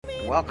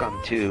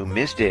Welcome to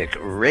Mystic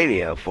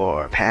Radio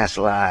for past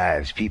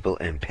lives, people,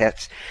 and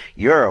pets.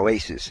 Your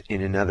oasis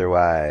in an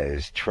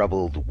otherwise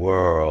troubled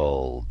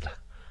world.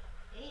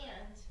 And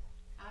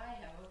I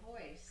have a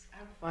voice.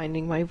 I'm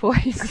finding my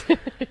voice.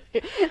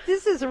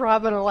 This is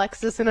Robin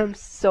Alexis, and I'm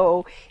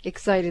so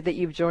excited that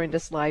you've joined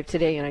us live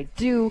today, and I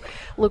do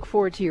look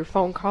forward to your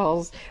phone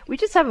calls. We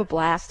just have a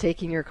blast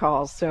taking your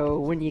calls, so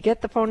when you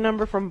get the phone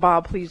number from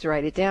Bob, please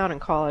write it down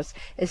and call us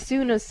as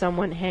soon as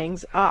someone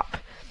hangs up.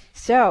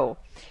 So,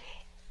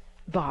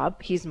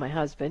 Bob, he's my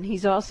husband.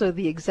 He's also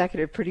the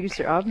executive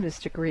producer of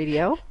Mystic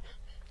Radio.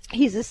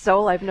 He's a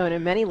soul I've known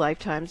in many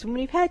lifetimes. When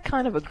we've had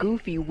kind of a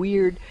goofy,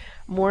 weird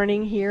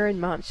morning here in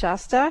Mount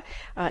Shasta,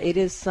 it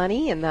is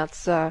sunny, and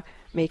that's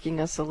making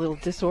us a little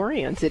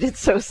disoriented. It's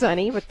so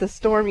sunny, but the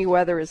stormy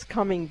weather is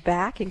coming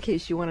back, in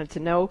case you wanted to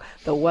know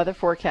the weather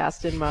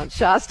forecast in Mount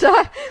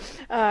Shasta.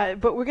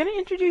 But we're going to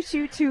introduce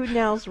you to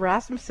Nels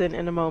Rasmussen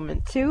in a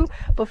moment, too.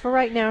 But for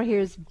right now,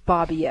 here's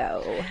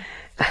Bobby-O.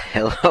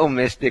 Hello,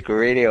 Mystic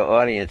Radio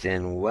audience,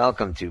 and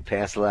welcome to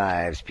Past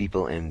Lives,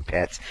 People, and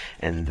Pets.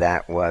 And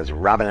that was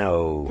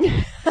Robin-O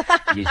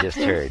you just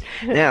heard.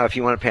 Now, if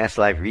you want a past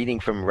life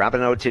reading from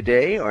Robin-O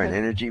today, or an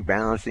energy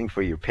balancing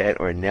for your pet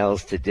or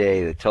Nels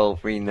today, the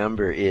toll-free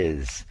number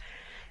is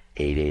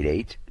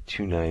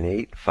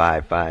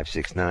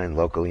 888-298-5569,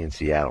 locally in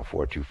Seattle,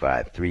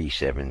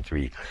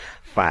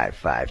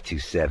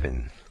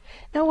 425-373-5527.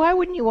 Now, why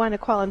wouldn't you want to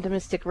call into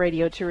Mystic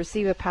Radio to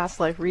receive a past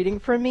life reading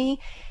from me?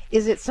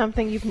 Is it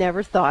something you've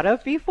never thought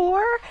of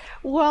before?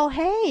 Well,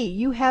 hey,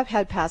 you have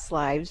had past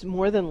lives,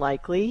 more than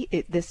likely.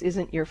 This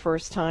isn't your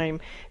first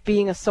time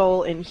being a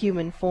soul in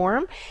human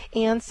form.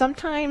 And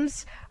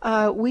sometimes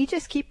we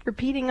just keep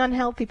repeating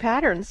unhealthy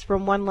patterns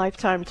from one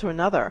lifetime to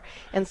another.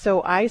 And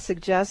so I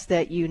suggest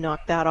that you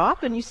knock that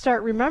off and you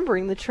start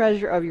remembering the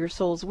treasure of your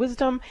soul's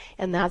wisdom.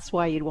 And that's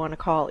why you'd want to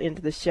call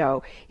into the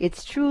show.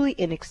 It's truly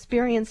an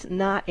experience,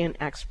 not an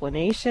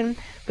explanation.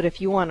 But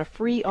if you want a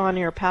free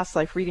on-air past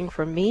life reading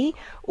from me,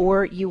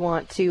 or you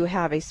want to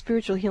have a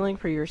spiritual healing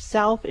for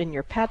yourself and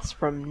your pets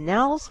from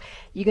Nels,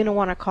 you're going to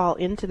want to call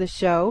into the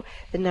show.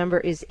 The number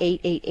is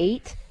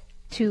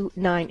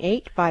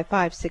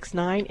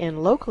 888-298-5569,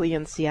 and locally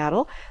in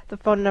Seattle, the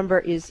phone number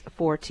is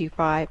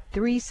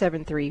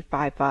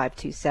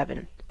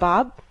 425-373-5527.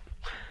 Bob?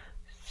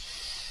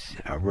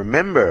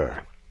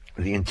 Remember,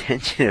 the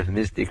intention of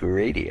Mystic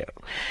Radio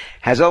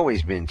has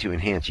always been to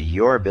enhance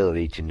your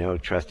ability to know,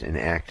 trust, and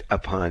act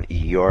upon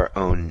your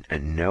own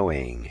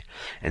knowing.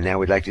 And now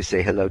we'd like to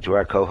say hello to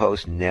our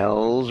co-host,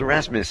 Nels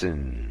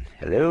Rasmussen.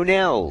 Hello,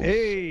 Nels.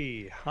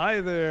 Hey,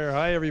 hi there.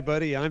 Hi,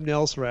 everybody. I'm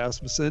Nels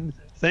Rasmussen.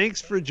 Thanks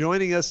for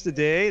joining us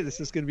today. This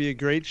is going to be a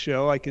great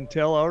show. I can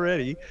tell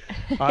already.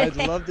 I'd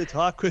love to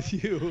talk with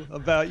you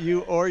about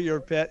you or your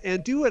pet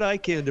and do what I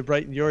can to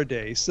brighten your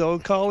day. So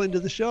call into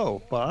the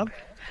show, Bob.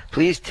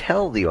 Please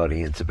tell the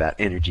audience about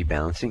energy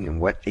balancing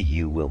and what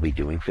you will be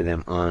doing for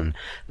them on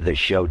the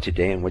show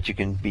today and what you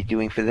can be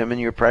doing for them in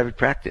your private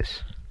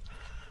practice.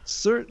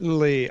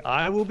 Certainly.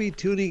 I will be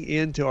tuning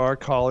in to our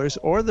callers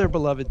or their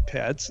beloved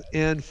pets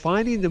and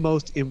finding the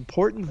most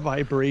important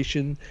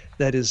vibration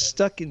that is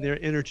stuck in their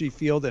energy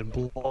field and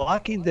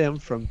blocking them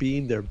from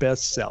being their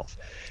best self.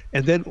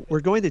 And then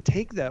we're going to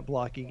take that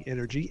blocking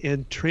energy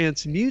and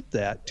transmute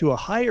that to a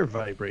higher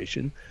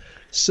vibration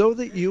so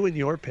that you and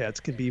your pets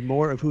can be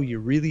more of who you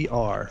really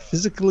are,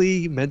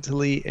 physically,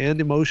 mentally, and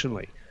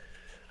emotionally.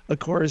 Of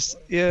course,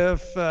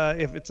 if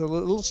it's a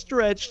little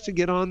stretch to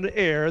get on the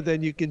air,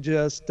 then you can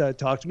just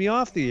talk to me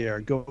off the air.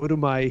 Go to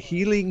my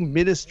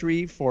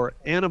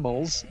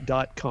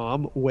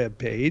healingministryforanimals.com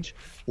webpage,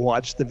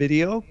 watch the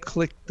video,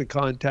 click the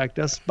Contact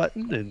Us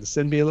button, and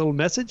send me a little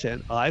message,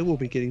 and I will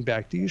be getting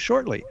back to you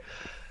shortly.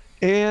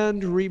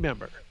 And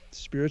remember,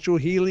 spiritual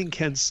healing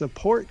can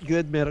support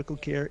good medical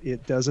care.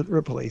 It doesn't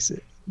replace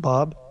it.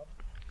 Bob?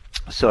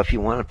 So if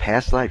you want a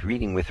past life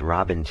reading with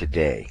Robin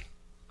today,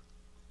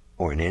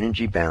 or an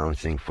energy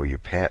balancing for your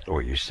pet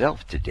or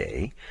yourself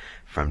today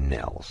from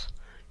Nels,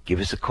 give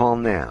us a call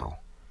now.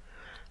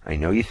 I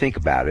know you think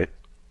about it.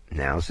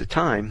 Now's the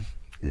time.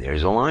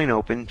 There's a line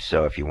open.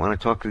 So if you want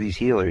to talk to these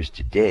healers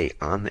today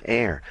on the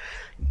air,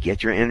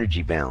 get your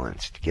energy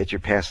balanced, get your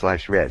past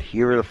lives read.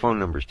 Here are the phone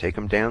numbers. Take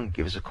them down.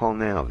 Give us a call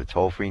now. The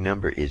toll-free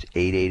number is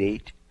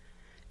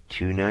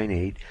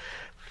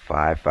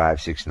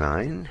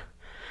 888-298-5569,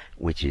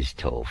 which is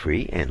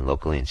toll-free, and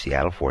locally in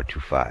Seattle,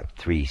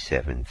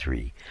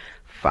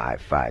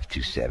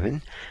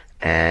 425-373-5527.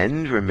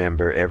 And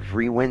remember,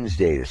 every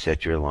Wednesday to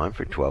set your alarm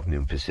for 12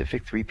 noon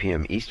Pacific, 3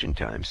 p.m. Eastern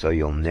Time, so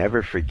you'll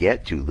never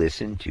forget to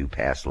listen to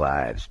Past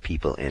Lives,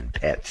 People, and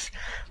Pets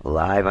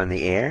live on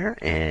the air,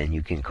 and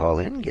you can call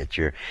in and get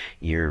your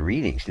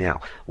readings. Now,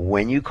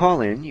 when you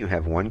call in, you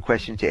have one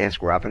question to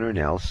ask Robin or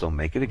Nels, so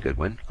make it a good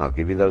one. I'll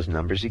give you those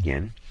numbers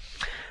again.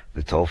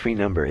 The toll-free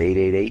number,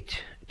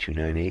 888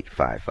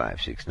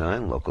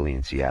 888-298-5569. Locally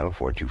in Seattle,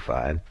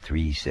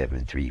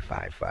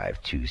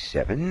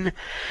 425-373-5527.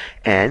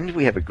 And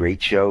we have a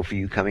great show for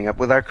you coming up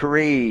with our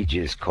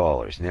courageous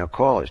callers. Now,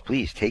 callers,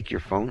 please take your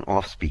phone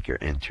off speaker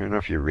and turn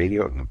off your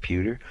radio and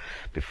computer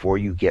before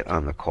you get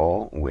on the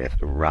call with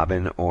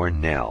Robin or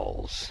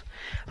Nels.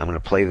 I'm going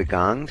to play the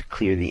gong to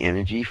clear the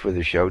energy for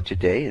the show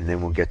today, and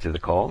then we'll get to the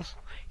calls.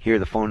 Here are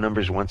the phone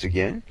numbers once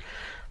again.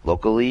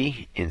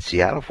 Locally in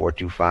Seattle,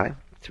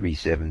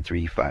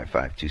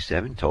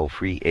 425-373-5527. Toll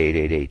free,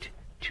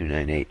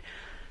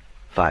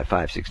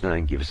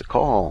 888-298-5569. Give us a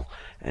call.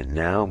 And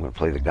now I'm going to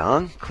play the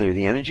gong, clear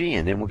the energy,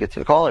 and then we'll get to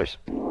the callers.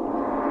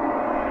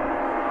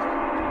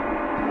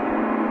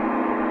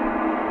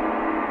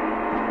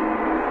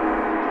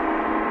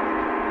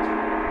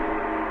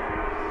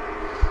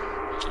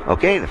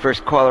 Okay, the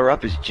first caller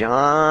up is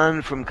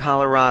John from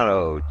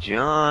Colorado.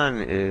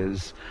 John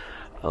is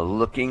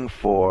looking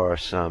for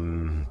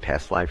some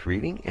past life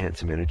reading and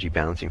some energy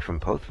bouncing from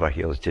both of our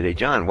healers today.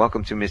 John,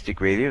 welcome to Mystic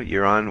Radio.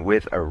 You're on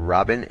with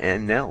Robin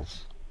and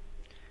Nels.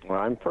 Well,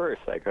 I'm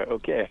first.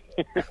 Okay.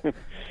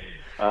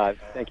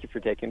 Thank you for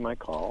taking my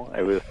call.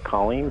 I was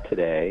calling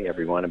today,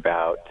 everyone,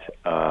 about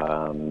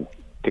to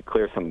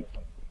clear some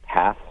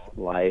past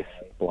life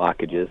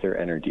blockages or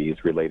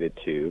energies related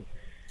to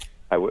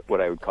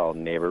what I would call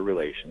neighbor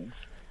relations,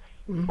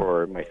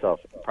 for myself,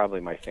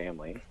 probably my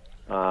family.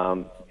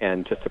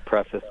 And just to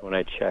preface, when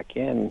I check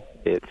in,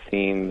 it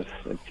feels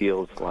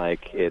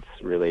like it's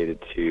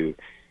related to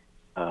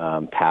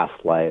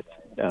past life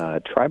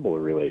tribal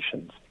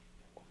relations.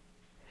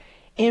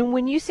 And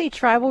when you say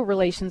tribal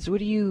relations,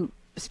 what are you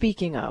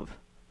speaking of?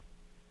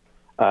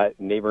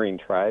 Neighboring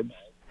tribes.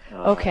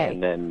 Okay.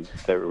 And then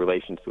the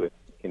relations with,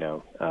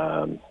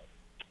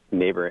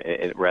 neighbor,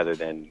 rather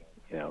than,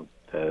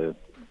 the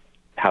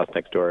house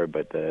next door,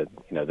 but the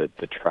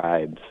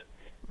tribes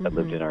that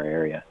lived in our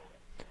area.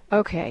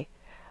 Okay.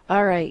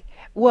 All right.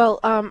 Well,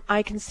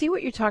 I can see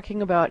what you're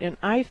talking about, and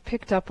I've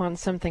picked up on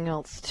something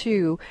else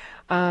too.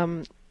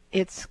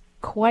 It's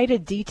quite a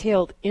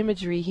detailed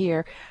imagery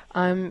here.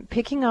 I'm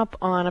picking up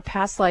on a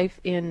past life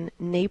in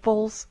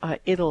Naples,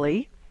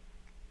 Italy,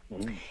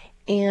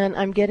 and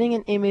I'm getting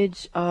an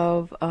image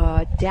of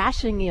a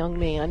dashing young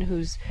man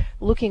who's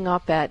looking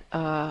up at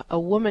a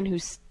woman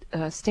who's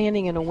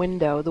standing in a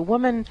window. The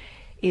woman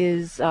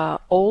is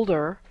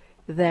older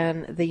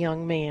than the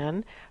young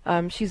man.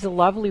 She's a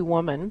lovely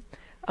woman.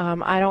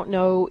 I don't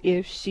know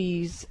if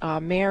she's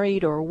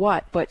married or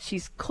what, but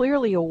she's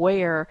clearly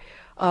aware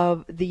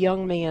of the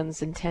young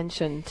man's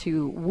intention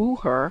to woo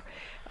her.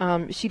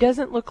 She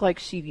doesn't look like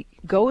she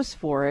goes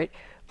for it,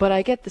 but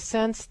I get the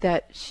sense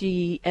that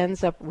she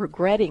ends up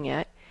regretting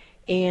it.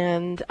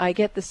 And I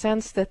get the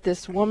sense that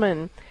this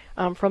woman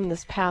from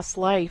this past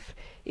life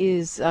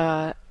is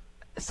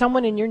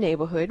someone in your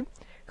neighborhood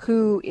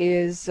who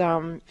is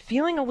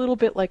feeling a little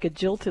bit like a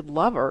jilted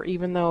lover,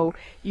 even though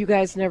you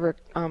guys never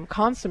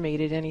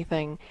consummated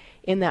anything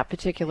in that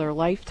particular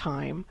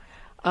lifetime.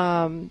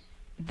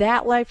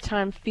 That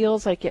lifetime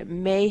feels like it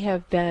may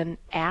have been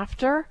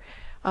after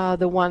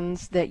the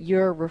ones that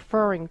you're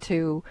referring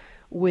to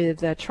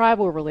with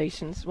tribal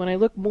relations. When I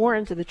look more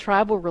into the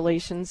tribal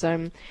relations,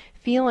 I'm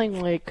feeling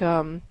like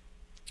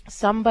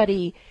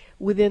somebody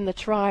within the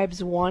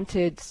tribes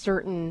wanted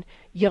certain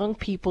young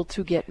people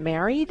to get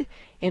married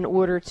in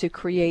order to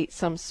create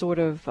some sort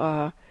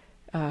of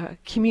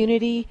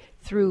community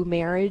through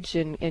marriage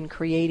and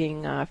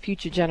creating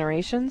future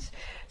generations.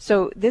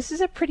 So this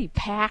is a pretty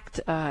packed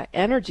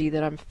energy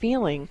that I'm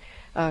feeling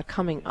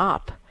coming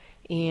up.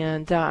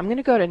 And I'm going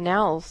to go to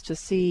Nels to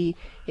see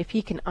if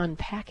he can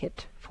unpack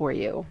it for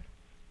you.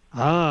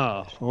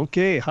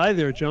 Okay. Hi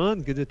there,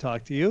 John. Good to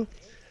talk to you.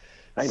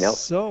 Hi, Nels.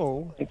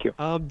 So, thank you.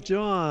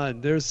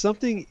 John, there's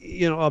something,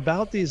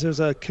 about these. There's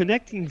a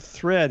connecting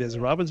thread as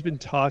Robin's been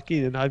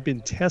talking and I've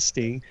been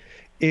testing.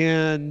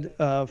 And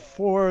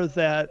for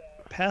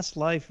that past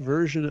life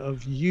version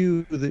of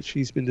you that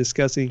she's been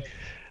discussing,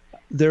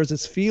 there's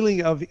this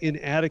feeling of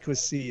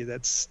inadequacy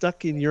that's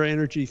stuck in your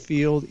energy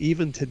field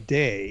even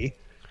today.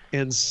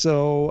 And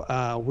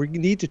so we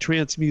need to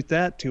transmute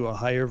that to a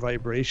higher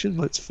vibration.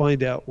 Let's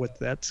find out what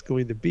that's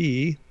going to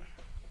be.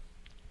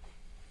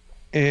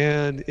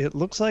 And it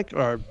looks like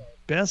our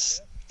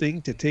best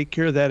thing to take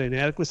care of that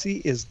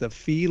inadequacy is the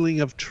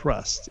feeling of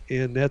trust.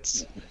 And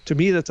that's, to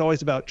me, that's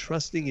always about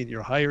trusting in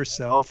your higher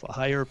self, a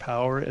higher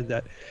power, and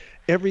that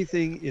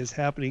everything is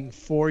happening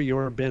for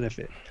your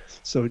benefit.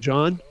 So,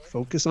 John,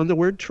 focus on the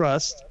word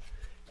trust.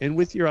 And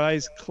with your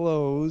eyes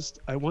closed,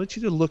 I want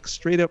you to look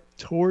straight up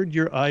toward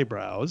your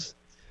eyebrows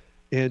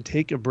and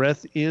take a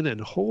breath in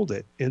and hold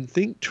it. And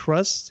think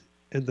trust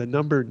and the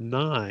number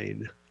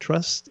 9.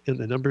 Trust and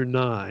the number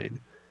 9.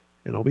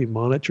 And I'll be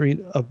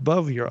monitoring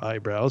above your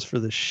eyebrows for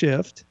the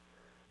shift.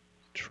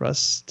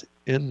 Trust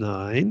and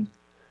 9.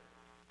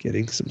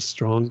 Getting some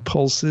strong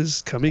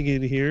pulses coming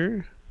in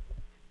here.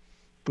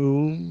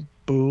 Boom,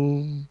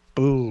 boom,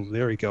 boom.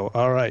 There we go.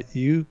 All right.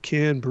 You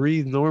can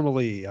breathe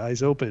normally.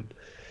 Eyes open.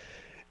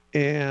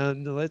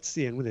 And let's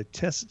see. I'm going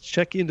to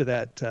check into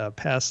that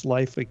past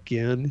life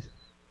again.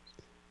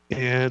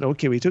 And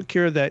okay, we took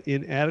care of that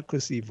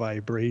inadequacy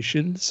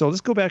vibration. So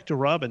let's go back to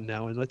Robin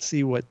now and let's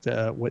see what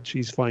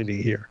she's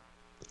finding here.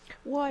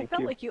 Well, I Thank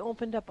felt you. like you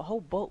opened up a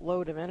whole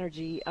boatload of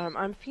energy.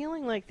 I'm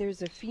feeling like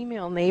there's a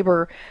female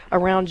neighbor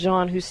around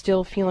John who's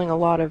still feeling a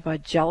lot of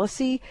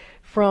jealousy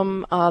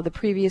from the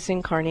previous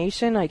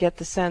incarnation. I get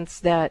the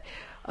sense that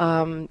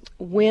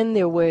when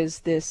there was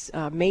this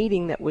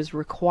mating that was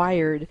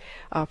required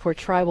for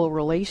tribal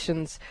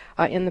relations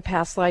in the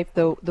past life,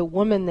 the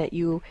woman that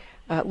you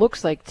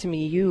looks like to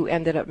me you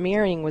ended up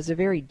marrying was a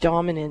very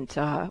dominant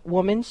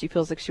woman. She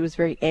feels like she was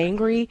very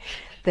angry,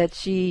 that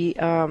she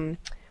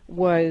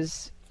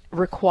was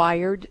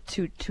required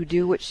to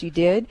do what she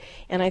did.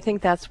 And I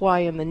think that's why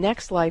in the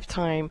next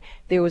lifetime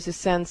there was a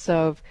sense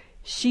of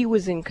she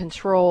was in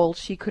control.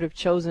 She could have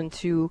chosen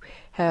to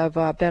have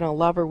been a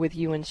lover with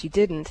you, and she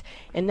didn't.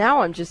 And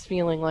now I'm just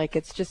feeling like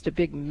it's just a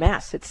big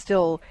mess. It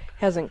still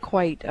hasn't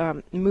quite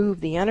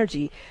moved the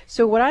energy.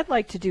 So what I'd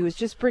like to do is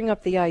just bring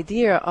up the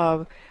idea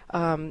of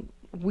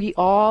we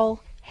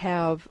all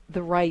have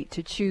the right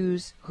to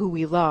choose who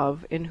we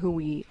love and who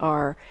we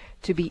are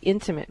to be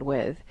intimate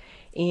with.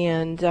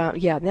 And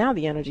yeah, now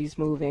the energy's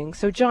moving.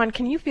 So John,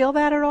 can you feel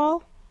that at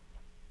all?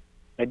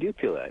 I do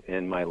feel that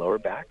in my lower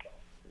back.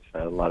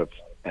 There's a lot of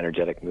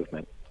energetic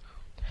movement.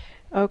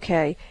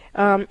 Okay.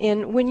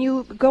 And when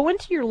you go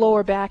into your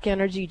lower back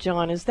energy,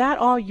 John, is that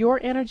all your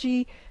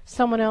energy,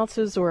 someone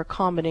else's, or a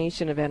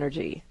combination of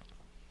energy?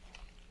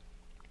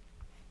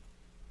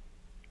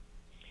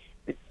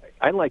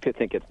 I like to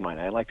think it's mine.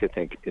 I like to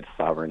think it's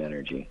sovereign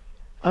energy.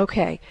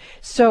 Okay.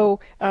 So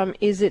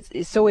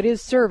it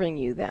is serving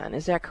you then,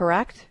 is that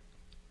correct?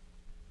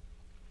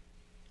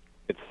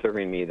 It's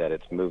serving me that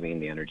it's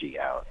moving the energy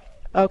out.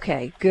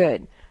 Okay,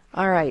 good.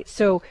 All right.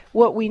 So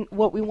what we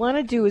want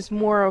to do is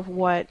more of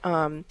what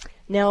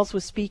Nels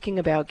was speaking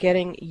about,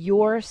 getting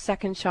your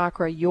second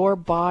chakra, your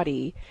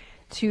body,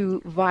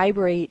 to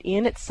vibrate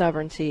in its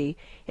sovereignty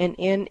and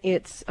in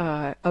its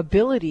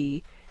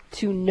ability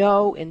to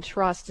know and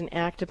trust and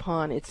act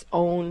upon its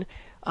own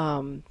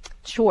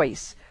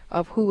choice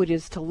of who it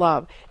is to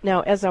love.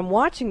 Now, as I'm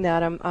watching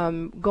that,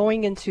 I'm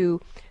going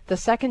into the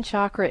second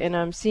chakra, and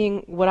I'm seeing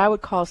what I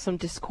would call some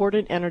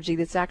discordant energy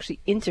that's actually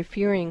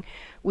interfering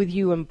with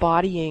you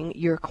embodying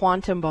your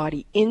quantum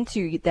body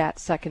into that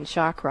second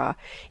chakra.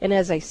 And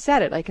as I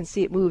said it, I can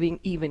see it moving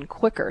even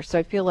quicker. So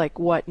I feel like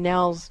what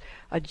Nels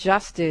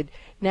adjusted,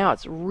 now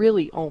it's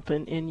really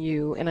open in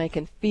you, and I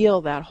can feel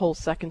that whole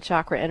second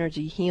chakra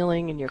energy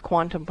healing and your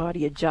quantum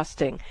body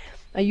adjusting.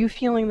 Are you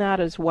feeling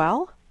that as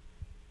well?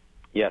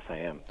 Yes, I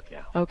am.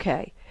 Yeah.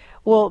 Okay.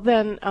 Well,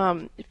 then,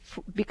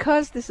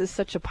 because this is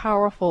such a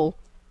powerful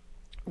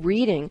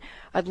reading,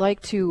 I'd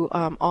like to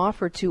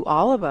offer to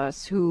all of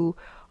us who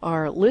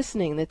are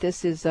listening that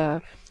this is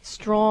a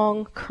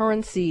strong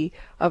currency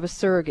of a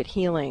surrogate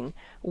healing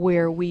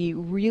where we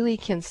really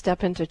can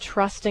step into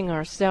trusting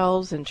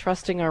ourselves and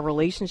trusting our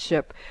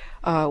relationship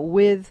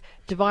with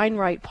divine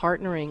right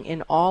partnering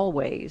in all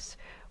ways,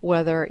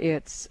 whether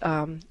it's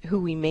who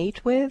we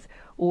mate with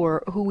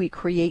or who we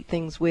create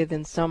things with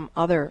in some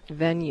other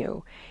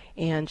venue.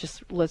 And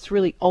just let's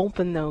really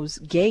open those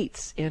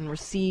gates and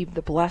receive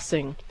the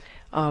blessing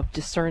of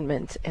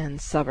discernment and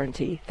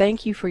sovereignty.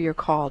 Thank you for your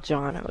call,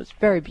 John. It was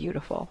very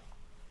beautiful.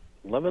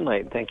 Love and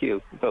light. Thank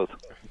you both.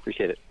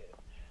 Appreciate it.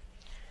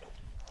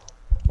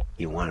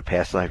 You want a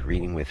past life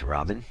reading with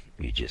Robin?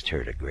 You just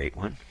heard a great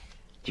one.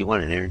 Do you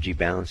want an energy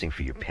balancing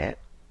for your pet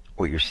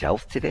or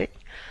yourself today?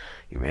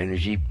 Your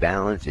energy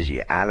balance, is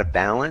you out of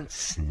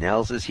balance?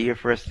 Nels is here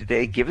for us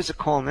today. Give us a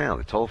call now.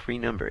 The toll-free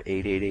number,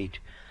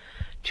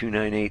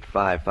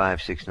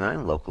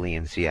 888-298-5569, locally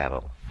in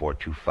Seattle,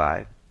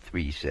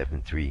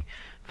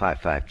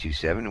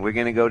 425-373-5527. We're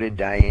going to go to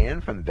Diane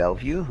from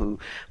Bellevue, who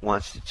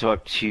wants to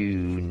talk to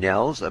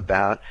Nels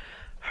about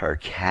her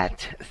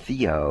cat,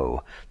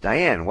 Theo.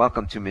 Diane,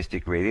 welcome to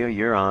Mystic Radio.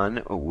 You're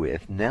on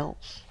with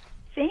Nels.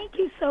 Thank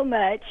you so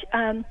much.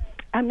 I'm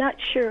not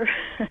sure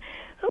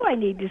who I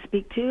need to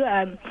speak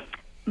to.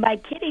 My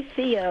kitty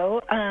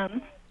Theo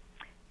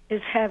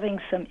is having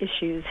some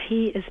issues.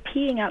 He is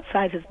peeing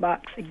outside his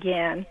box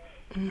again.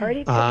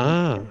 Already took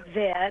him to the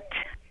vet.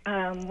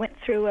 Went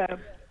through a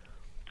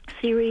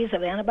series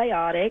of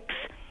antibiotics.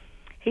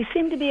 He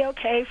seemed to be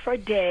okay for a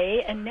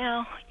day, and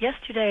now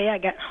yesterday I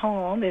got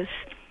home. The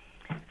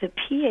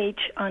pH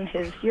on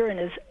his urine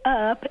is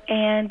up,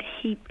 and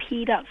he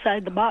peed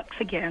outside the box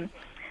again.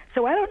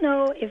 So I don't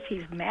know if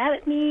he's mad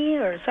at me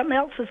or something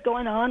else is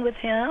going on with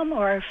him,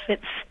 or if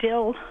it's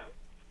still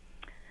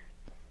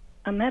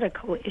a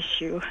medical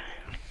issue.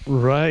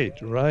 Right.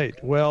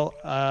 Well,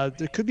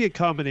 there could be a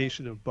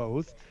combination of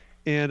both.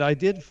 And I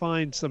did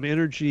find some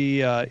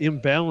energy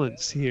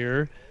imbalance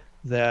here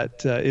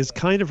that is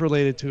kind of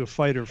related to a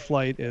fight or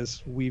flight,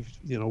 as we've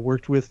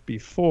worked with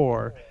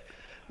before.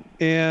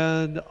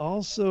 And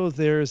also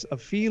there's a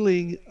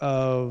feeling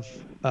of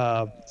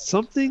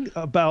something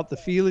about the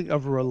feeling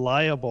of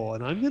reliable.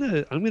 And I'm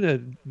gonna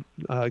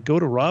go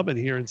to Robin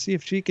here and see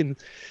if she can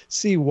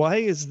see why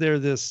is there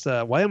this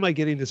why am I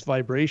getting this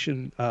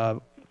vibration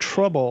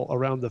trouble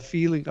around the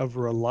feeling of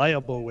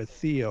reliable with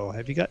Theo.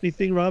 Have you got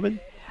anything, Robin?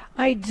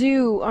 I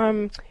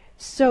do.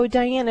 So,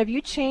 Diane, have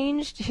you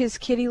changed his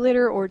kitty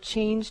litter or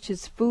changed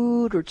his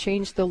food or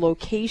changed the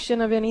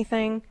location of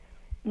anything?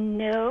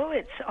 No,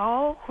 it's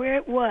all where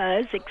it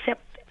was,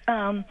 except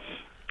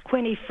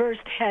when he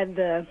first had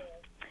the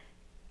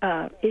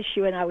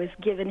issue and I was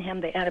giving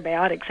him the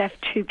antibiotics. I have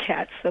 2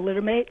 cats, the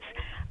litter mates.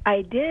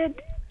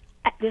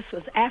 This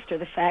was after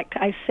the fact,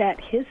 I sat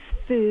his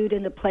food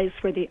in the place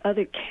where the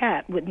other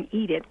cat wouldn't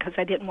eat it because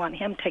I didn't want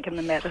him taking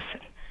the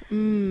medicine.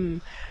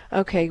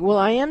 Okay, well,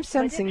 I am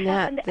sensing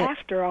that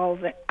after all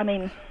that,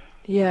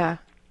 Yeah,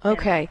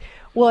 okay.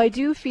 Well, I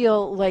do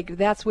feel like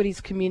that's what he's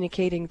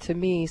communicating to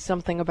me,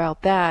 something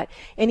about that.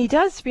 And he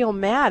does feel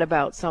mad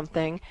about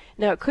something.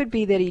 Now, it could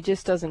be that he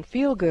just doesn't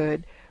feel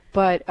good,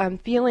 but I'm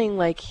feeling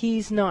like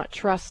he's not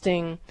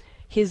trusting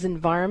his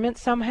environment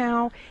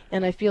somehow,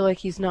 and I feel like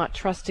he's not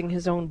trusting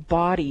his own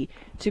body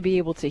to be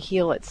able to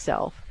heal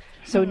itself.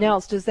 So,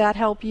 Nels, does that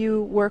help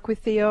you work with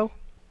Theo?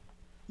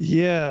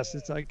 Yes,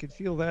 I could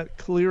feel that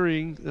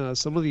clearing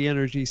some of the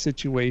energy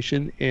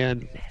situation,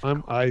 and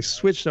I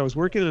switched. I was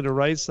working on the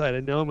right side,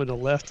 and now I'm on the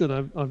left, and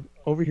I'm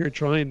over here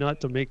trying not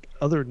to make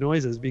other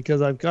noises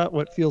because I've got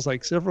what feels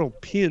like several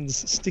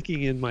pins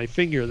sticking in my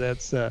finger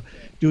that's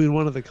doing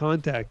one of the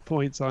contact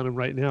points on him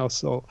right now.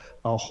 So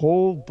a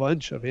whole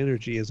bunch of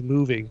energy is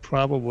moving,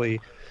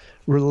 probably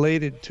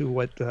related to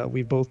what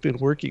we've both been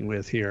working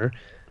with here.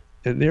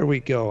 And there we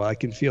go. I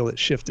can feel it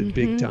shifted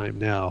big time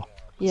now.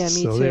 Yeah,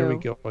 me too. So there we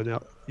go.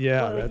 Now,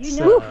 yeah, well, that's.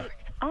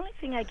 Only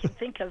thing I can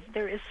think of,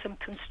 there is some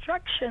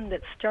construction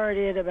that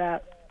started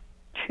about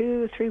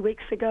 2-3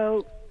 weeks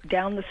ago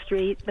down the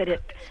street, but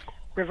it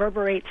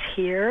reverberates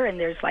here, and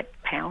there's like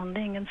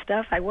pounding and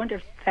stuff. I wonder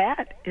if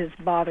that is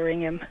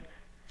bothering him.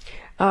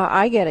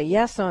 I get a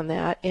yes on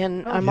that,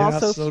 and I'm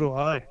also. So do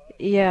I.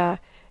 Yeah.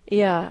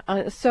 Yeah,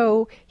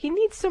 so he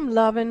needs some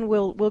loving.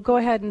 We'll go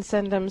ahead and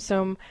send him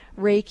some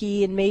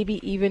Reiki, and maybe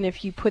even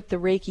if you put the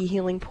Reiki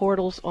healing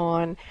portals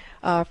on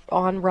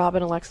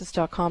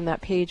RobinAlexis.com,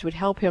 that page would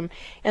help him.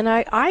 And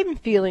I'm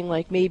feeling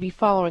like maybe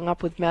following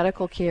up with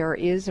medical care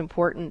is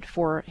important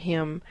for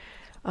him.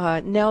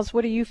 Nels,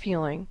 what are you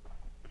feeling?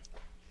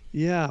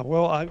 Yeah,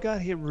 well, I've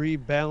got him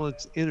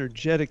rebalanced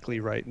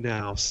energetically right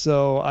now.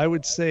 So I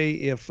would say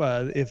if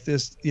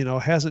this,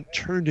 hasn't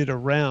turned it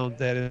around,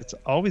 that it's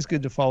always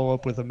good to follow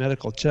up with a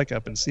medical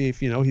checkup and see if,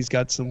 he's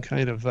got some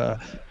kind of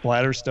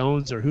bladder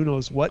stones or who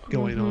knows what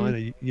going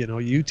on,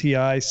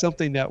 UTI,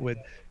 something that would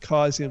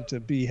cause him to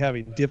be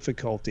having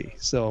difficulty.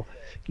 So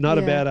not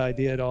a bad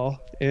idea at all.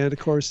 And of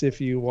course, if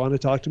you want to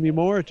talk to me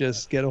more,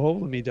 just get a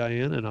hold of me,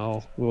 Diane,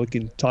 and we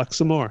can talk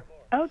some more.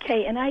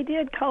 Okay, and I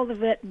did call the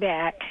vet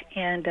back,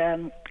 and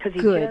because he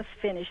just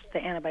finished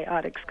the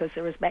antibiotics because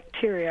there was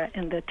bacteria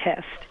in the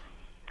test.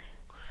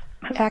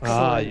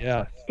 Excellent.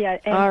 Yeah. Yeah.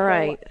 And all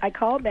right. So I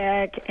called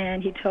back,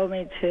 and he told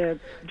me to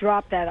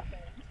drop that.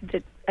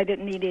 That I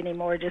didn't need any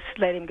more, just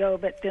let him go.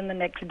 But then the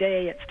next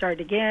day it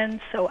started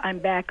again, so I'm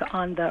back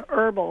on the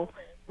herbal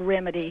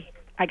remedy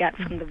I got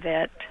from the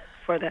vet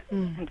for the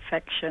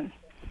infection.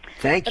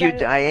 Thank you,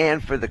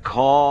 Diane, for the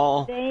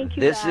call. Thank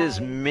you, This guys.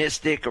 is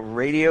Mystic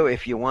Radio.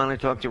 If you want to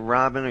talk to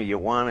Robin or you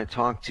want to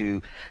talk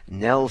to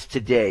Nels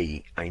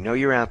today, I know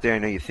you're out there. I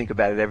know you think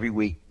about it every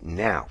week.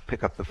 Now,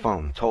 pick up the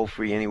phone. Toll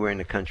free anywhere in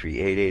the country,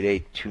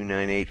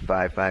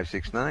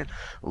 888-298-5569.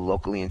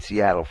 Locally in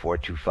Seattle,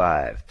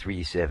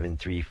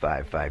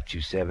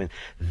 425-373-5527.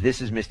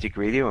 This is Mystic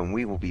Radio, and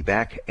we will be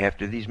back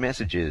after these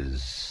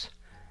messages.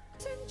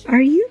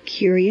 Are you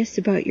curious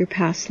about your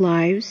past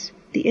lives?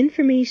 The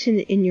information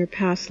in your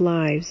past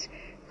lives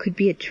could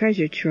be a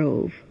treasure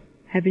trove.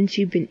 Haven't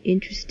you been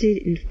interested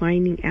in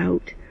finding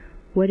out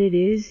what it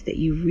is that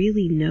you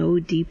really know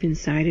deep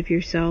inside of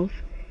yourself?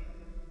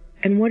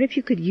 And what if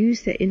you could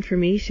use that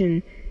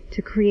information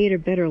to create a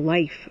better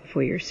life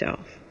for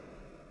yourself?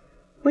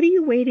 What are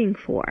you waiting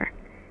for?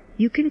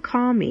 You can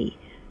call me,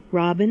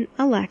 Robin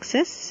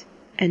Alexis,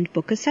 and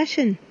book a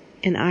session,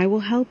 and I will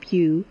help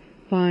you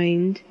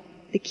find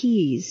the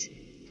keys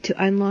to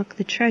unlock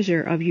the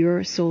treasure of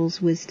your soul's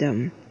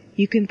wisdom.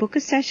 You can book a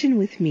session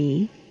with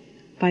me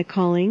by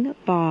calling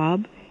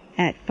Bob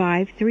at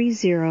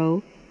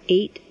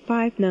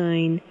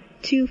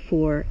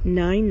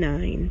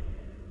 530-859-2499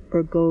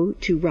 or go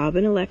to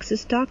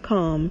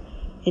RobinAlexis.com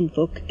and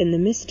book in the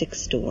Mystic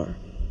Store.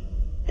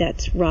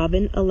 That's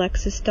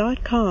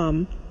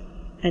RobinAlexis.com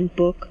and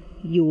book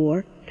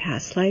your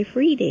past life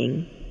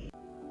reading.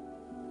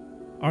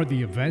 Are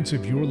the events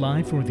of your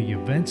life or the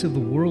events of the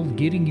world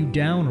getting you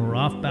down or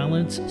off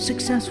balance?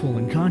 Successful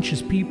and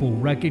conscious people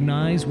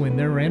recognize when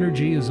their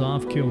energy is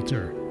off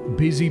kilter.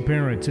 Busy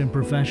parents and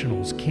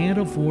professionals can't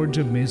afford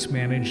to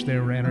mismanage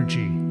their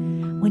energy.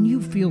 When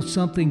you feel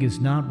something is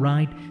not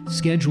right,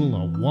 schedule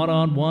a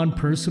one-on-one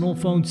personal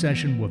phone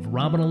session with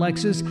Robin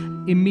Alexis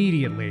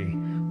immediately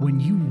when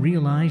you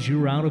realize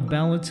you're out of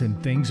balance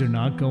and things are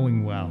not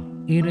going well.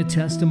 In a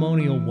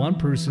testimonial, one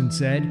person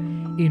said,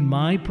 "In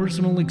my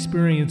personal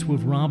experience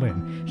with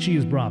Robin, she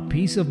has brought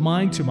peace of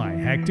mind to my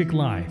hectic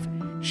life.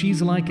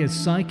 She's like a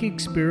psychic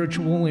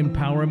spiritual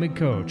empowerment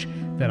coach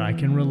that I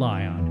can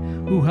rely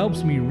on, who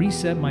helps me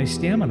reset my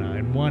stamina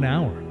in 1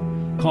 hour.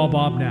 Call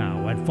Bob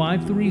now at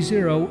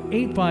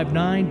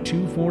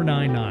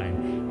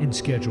 530-859-2499 and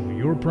schedule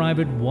your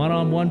private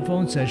one-on-one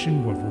phone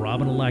session with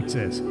Robin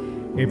Alexis.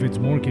 If it's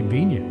more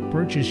convenient,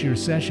 purchase your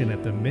session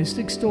at the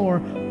Mystic Store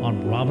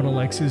on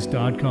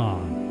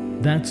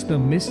RobinAlexis.com. That's the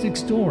Mystic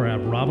Store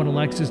at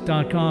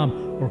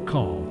RobinAlexis.com or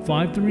call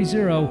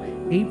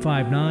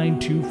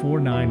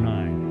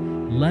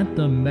 530-859-2499. Let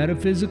the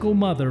metaphysical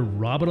mother,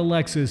 Robin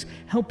Alexis,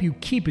 help you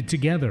keep it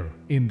together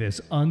in this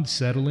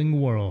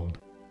unsettling world.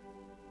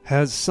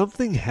 Has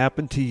something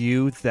happened to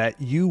you that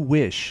you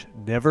wish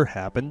never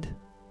happened?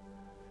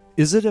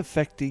 Is it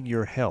affecting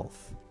your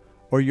health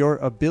or your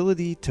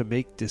ability to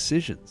make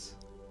decisions?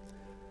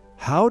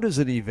 How does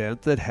an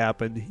event that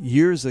happened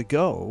years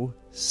ago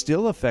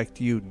still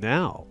affect you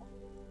now?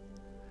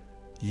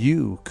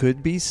 You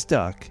could be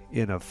stuck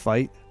in a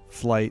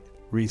fight-flight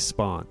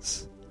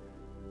response.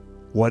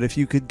 What if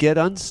you could get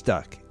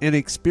unstuck and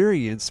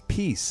experience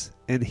peace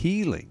and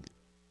healing?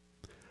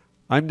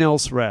 I'm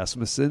Nels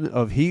Rasmussen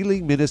of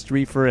Healing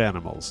Ministry for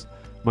Animals.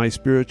 My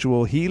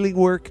spiritual healing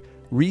work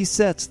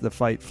resets the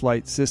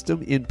fight-flight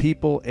system in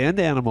people and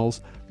animals,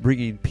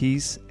 bringing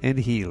peace and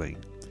healing.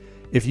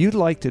 If you'd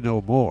like to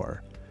know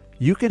more,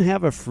 you can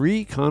have a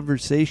free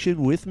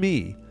conversation with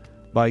me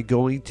by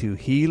going to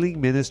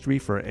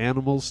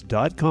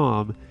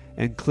healingministryforanimals.com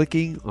and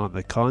clicking on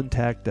the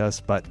Contact Us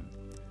button.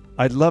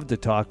 I'd love to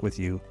talk with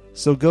you,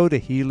 so go to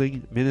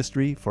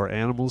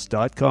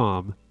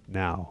healingministryforanimals.com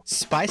now.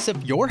 Spice up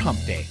your hump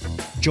day.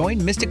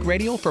 Join Mystic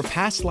Radio for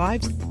past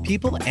lives,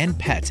 people, and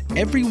pets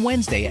every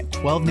Wednesday at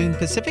 12 noon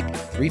Pacific,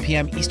 3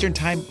 p.m. Eastern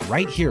Time,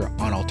 right here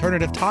on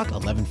Alternative Talk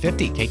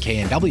 1150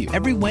 KKNW.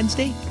 Every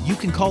Wednesday, you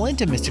can call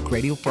into Mystic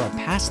Radio for a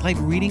past life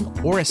reading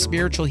or a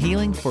spiritual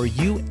healing for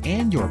you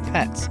and your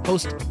pets.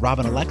 Host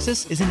Robin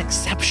Alexis is an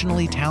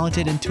exceptionally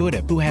talented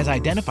intuitive who has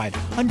identified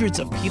hundreds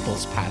of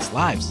people's past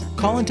lives.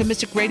 Call into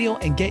Mystic Radio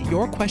and get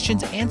your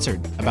questions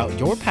answered about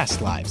your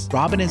past lives.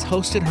 Robin has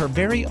hosted her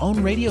very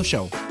own radio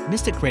show,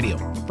 Mystic Radio,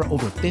 for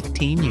over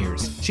 15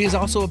 years. She has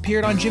also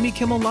appeared on Jimmy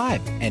Kimmel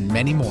Live and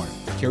many more.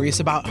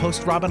 Curious about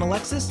host Robin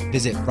Alexis?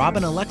 Visit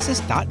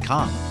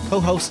RobinAlexis.com.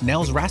 Co-host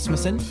Nels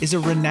Rasmussen is a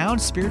renowned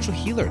spiritual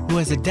healer who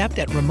is adept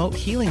at remote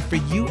healing for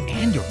you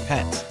and your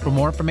pets. For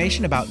more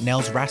information about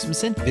Nels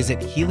Rasmussen, visit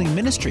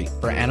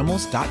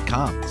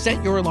HealingMinistryForAnimals.com.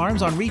 Set your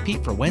alarms on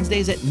repeat for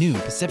Wednesdays at noon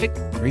Pacific,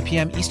 3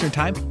 p.m. Eastern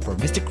Time for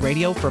Mystic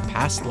Radio for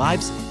past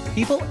lives,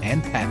 people,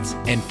 and pets.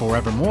 And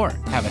forevermore,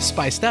 have a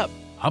spiced up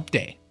hump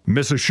day.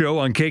 Miss a show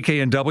on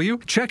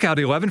KKNW? Check out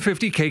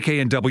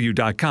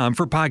 1150kknw.com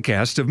for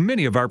podcasts of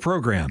many of our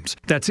programs.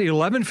 That's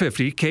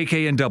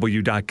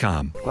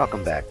 1150kknw.com.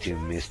 Welcome back to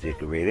Mystic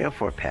Radio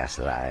for past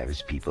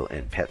lives, people,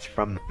 and pets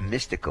from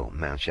mystical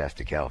Mount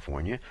Shasta,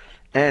 California,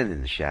 and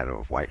in the shadow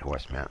of White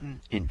Horse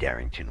Mountain in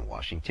Darrington,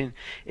 Washington.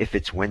 If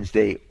it's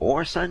Wednesday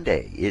or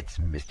Sunday, it's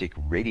Mystic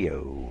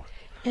Radio.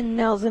 And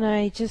Nels and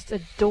I just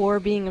adore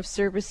being of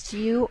service to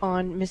you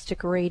on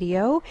Mystic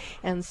Radio.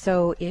 And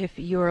so if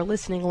you're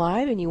listening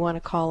live and you want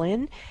to call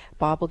in,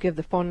 Bob will give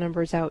the phone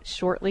numbers out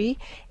shortly,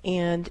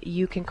 and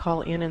you can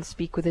call in and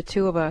speak with the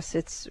two of us.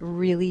 It's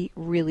really,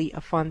 really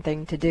a fun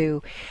thing to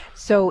do.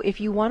 So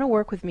if you want to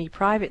work with me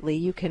privately,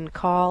 you can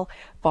call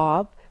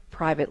Bob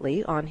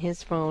privately on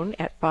his phone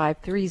at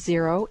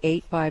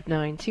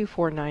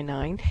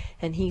 530-859-2499,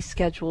 and he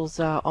schedules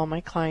all my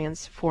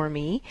clients for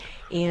me.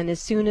 And as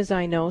soon as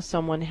I know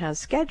someone has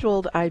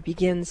scheduled, I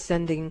begin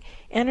sending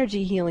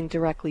energy healing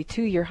directly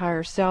to your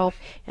higher self,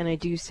 and I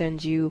do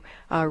send you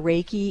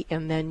Reiki,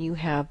 and then you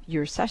have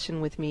your session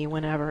with me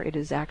whenever it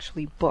is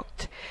actually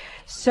booked.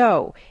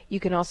 So you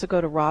can also go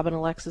to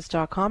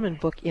RobinAlexis.com and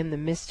book in the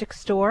Mystic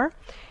Store.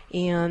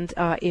 And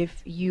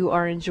if you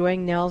are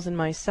enjoying Nels and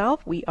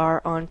myself, we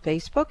are on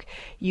Facebook.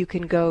 You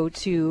can go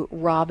to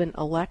Robin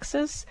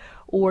Alexis,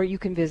 or you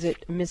can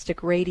visit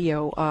Mystic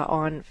Radio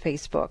on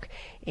Facebook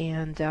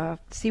and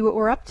see what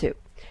we're up to.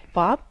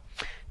 Bob?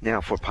 Now,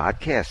 for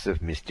podcasts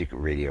of Mystic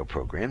Radio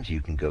programs,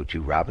 you can go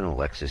to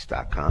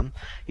RobinAlexis.com.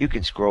 You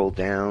can scroll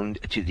down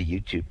to the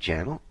YouTube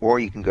channel, or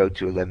you can go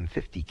to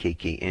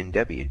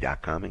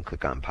 1150kknw.com and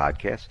click on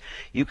podcasts.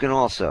 You can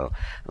also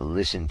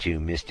listen to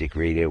Mystic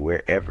Radio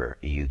wherever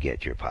you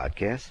get your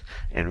podcasts.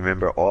 And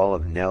remember, all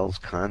of Nell's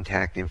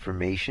contact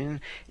information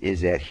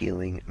is at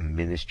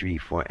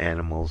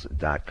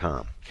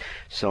HealingMinistryForAnimals.com.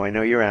 So I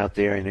know you're out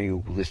there. I know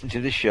you listen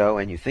to the show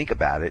and you think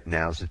about it.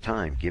 Now's the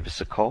time. Give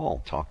us a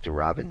call. Talk to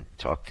Robin.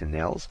 Talk to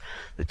Nels.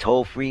 The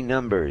toll-free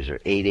numbers are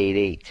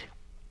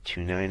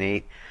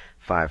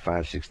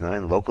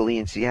 888-298-5569. Locally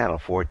in Seattle,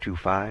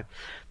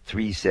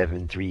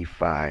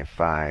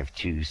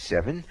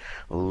 425-373-5527.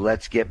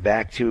 Let's get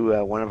back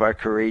to one of our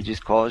courageous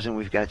callers, and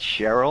we've got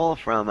Cheryl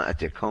from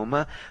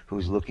Tacoma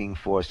who's looking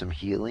for some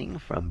healing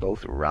from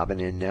both Robin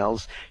and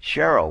Nels.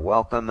 Cheryl,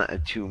 welcome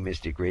to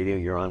Mystic Radio.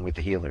 You're on with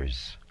the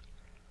healers.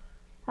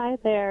 Hi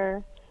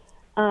there.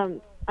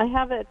 I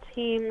have a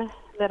team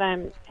that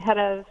I'm head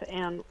of,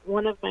 and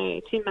one of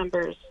my team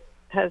members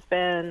has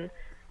been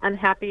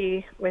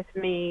unhappy with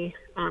me.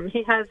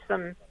 He has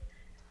some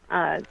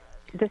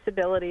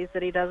disabilities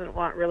that he doesn't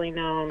want really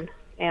known,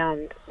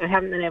 and I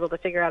haven't been able to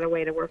figure out a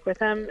way to work with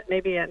him.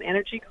 Maybe an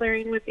energy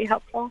clearing would be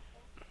helpful.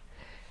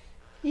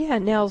 Yeah,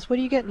 Nels, what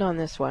are you getting on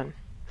this one?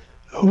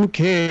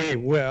 Okay,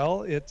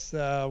 well, it's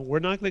we're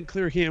not going to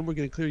clear him. We're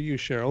going to clear you,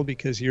 Cheryl,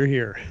 because you're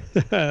here.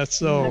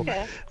 So,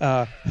 Okay.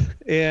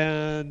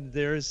 And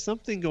there's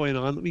something going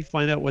on. Let me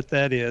find out what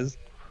that is.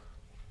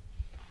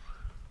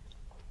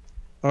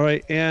 All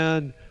right,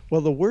 and well,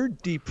 the word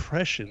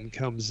depression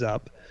comes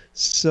up.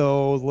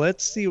 So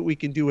let's see what we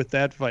can do with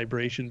that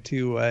vibration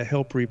to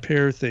help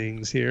repair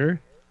things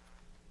here.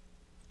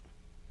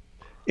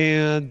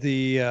 And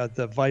the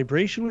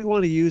vibration we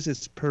want to use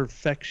is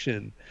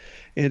perfection.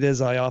 And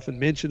as I often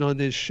mention on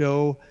this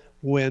show,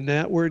 when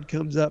that word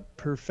comes up,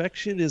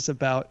 perfection is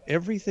about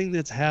everything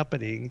that's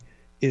happening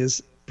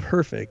is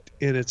perfect,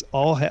 and it's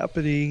all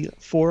happening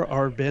for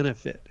our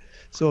benefit.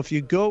 So if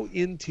you go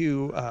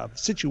into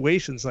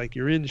situations like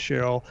you're in,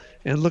 Cheryl,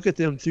 and look at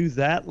them through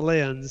that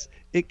lens,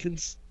 it can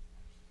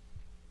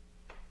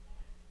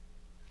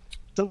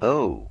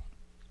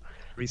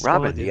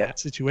respond Robin, in that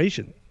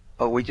situation.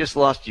 Oh, we just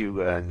lost you,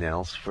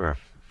 Nels, for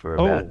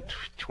about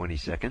 20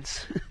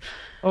 seconds.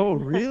 Oh,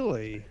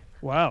 really?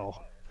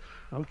 Wow.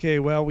 Okay,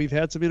 well, we've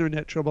had some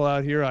internet trouble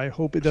out here. I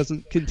hope it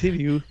doesn't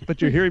continue,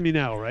 but you're hearing me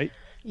now, right?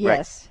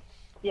 Yes.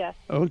 Yes.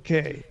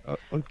 Okay.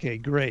 Okay,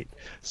 great.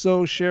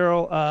 So,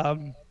 Cheryl,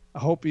 I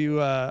hope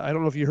you, I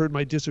don't know if you heard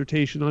my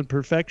dissertation on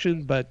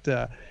perfection, but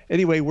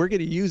anyway, we're going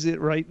to use it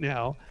right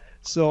now.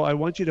 So I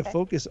want you to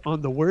focus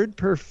on the word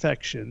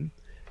perfection,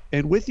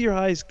 and with your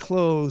eyes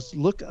closed,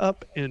 look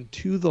up and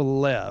to the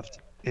left,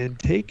 and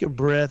take a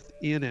breath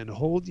in and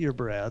hold your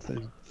breath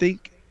and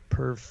think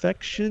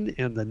perfection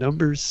and the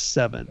number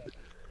 7.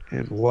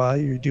 And while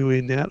you're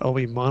doing that, I'll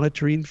be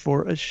monitoring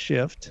for a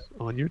shift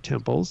on your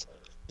temples.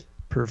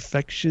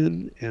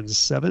 Perfection and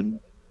 7.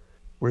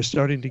 We're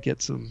starting to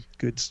get some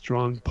good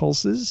strong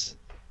pulses.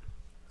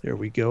 There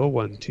we go.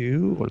 1,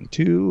 2, 1,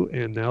 2.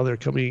 And now they're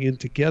coming in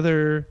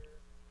together.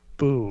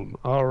 Boom.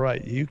 All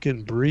right. You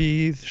can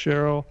breathe,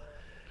 Cheryl.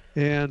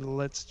 And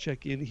let's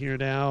check in here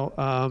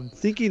now.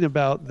 Thinking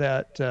about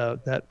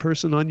that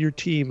person on your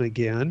team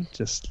again,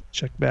 just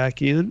check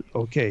back in.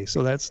 Okay,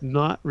 so that's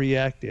not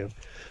reactive.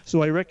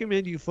 So I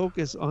recommend you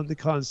focus on the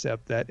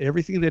concept that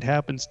everything that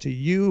happens to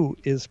you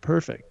is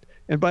perfect.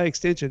 And by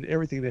extension,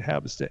 everything that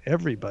happens to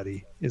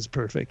everybody is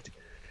perfect.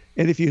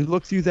 And if you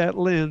look through that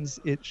lens,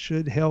 it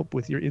should help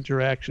with your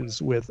interactions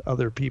with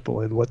other people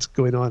and what's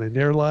going on in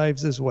their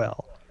lives as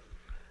well.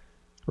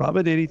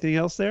 Robin, anything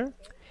else there?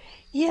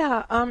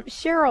 Yeah,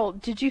 Cheryl,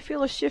 did you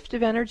feel a shift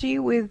of energy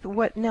with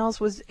what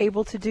Nels was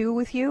able to do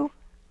with you?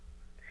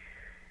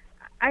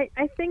 I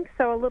think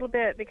so, a little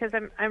bit, because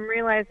I'm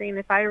realizing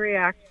if I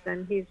react,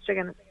 then he's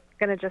going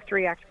to just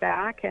react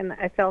back, and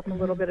I felt a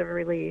little bit of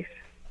relief.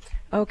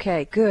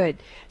 Okay, good.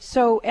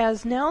 So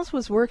as Nels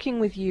was working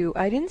with you,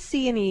 I didn't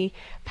see any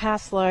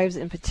past lives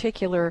in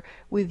particular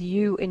with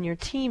you and your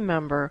team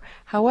member.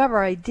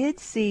 However, I did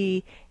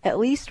see at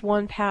least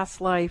one past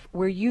life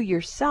where you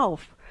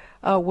yourself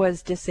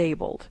was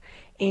disabled.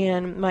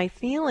 And my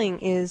feeling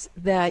is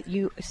that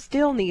you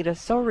still need a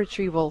soul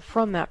retrieval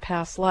from that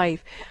past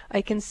life.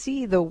 I can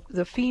see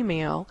the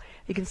female.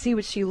 I can see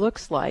what she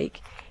looks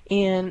like.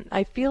 And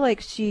I feel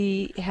like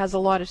she has a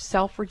lot of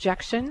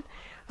self-rejection.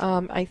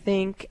 I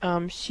think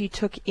she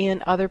took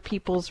in other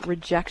people's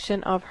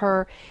rejection of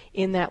her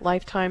in that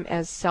lifetime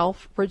as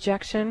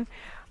self-rejection.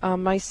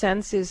 My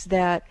sense is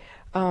that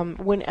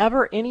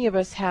whenever any of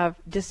us have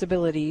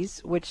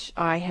disabilities, which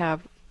I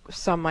have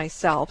some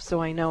myself,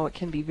 so I know it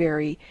can be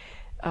very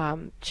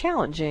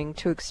challenging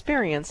to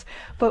experience.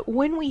 But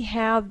when we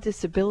have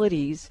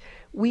disabilities,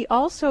 we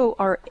also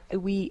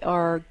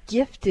are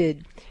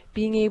gifted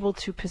being able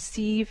to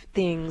perceive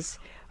things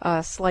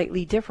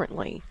slightly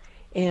differently,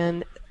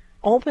 and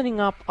opening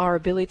up our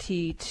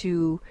ability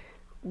to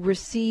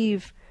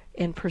receive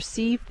and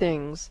perceive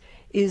things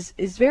is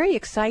very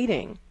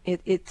exciting.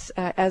 It's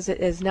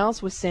as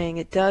Nels was saying,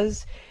 it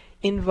does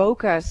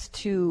invoke us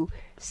to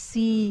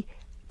see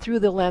through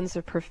the lens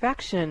of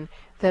perfection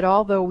that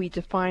although we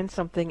define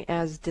something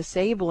as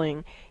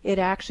disabling, it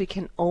actually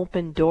can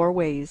open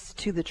doorways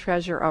to the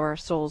treasure of our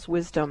soul's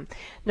wisdom.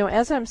 Now,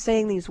 as I'm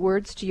saying these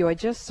words to you, I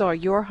just saw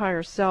your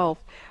higher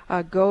self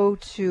go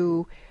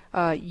to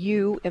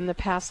you in the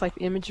past life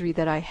imagery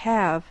that I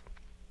have,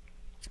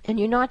 and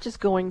you're not just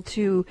going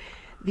to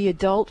the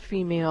adult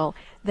female.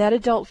 That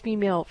adult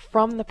female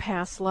from the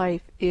past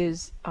life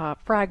is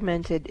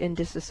fragmented and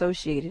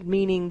disassociated,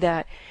 meaning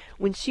that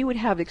when she would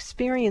have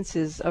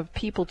experiences of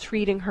people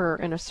treating her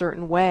in a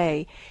certain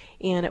way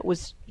and it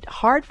was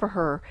hard for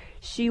her,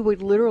 she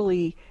would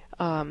literally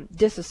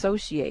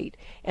disassociate.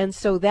 And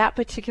so that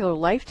particular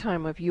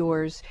lifetime of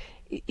yours,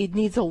 it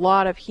needs a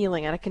lot of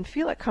healing, and I can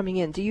feel it coming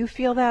in. Do you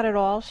feel that at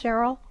all,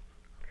 Cheryl?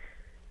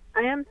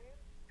 I am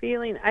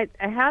feeling, I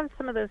have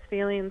some of those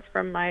feelings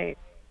from my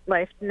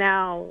life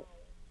now,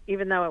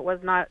 even though it was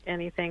not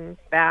anything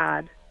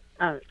bad.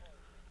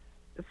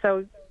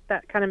 So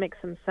that kind of makes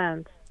some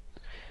sense.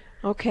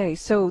 Okay,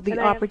 so the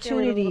and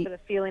opportunity. I am feeling a little bit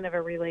of feeling of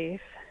a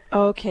relief.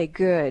 Okay,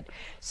 good.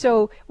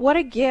 So what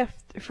a gift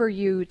for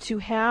you to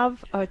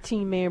have a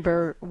team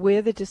member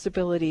with a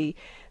disability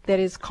that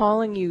is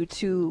calling you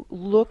to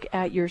look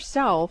at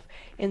yourself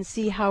and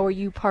see how are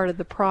you part of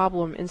the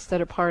problem instead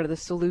of part of the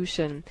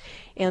solution.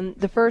 And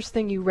the first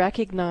thing you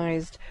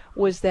recognized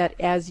was that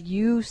as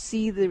you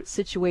see the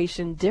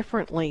situation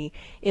differently,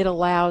 it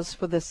allows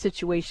for the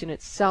situation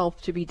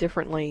itself to be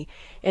differently.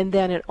 And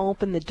then it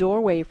opened the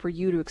doorway for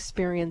you to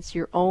experience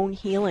your own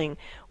healing,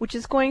 which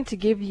is going to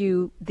give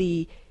you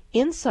the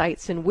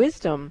insights and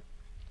wisdom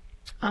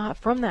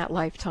from that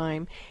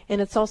lifetime,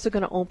 and it's also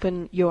going to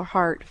open your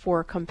heart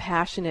for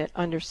compassionate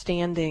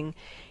understanding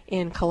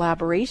and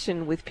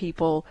collaboration with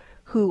people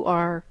who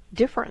are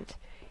different.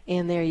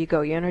 And there you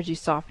go, your energy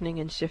softening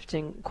and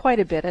shifting quite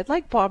a bit. I'd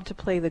like Bob to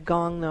play the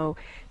gong, though,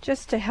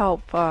 just to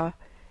help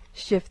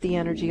shift the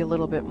energy a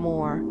little bit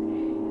more.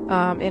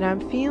 And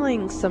I'm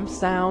feeling some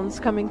sounds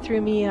coming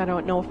through me. I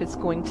don't know if it's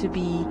going to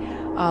be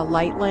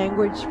light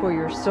language for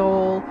your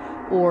soul,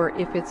 or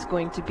if it's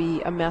going to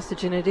be a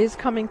message, and it is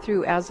coming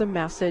through as a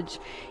message.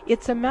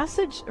 It's a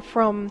message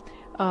from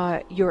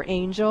your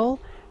angel.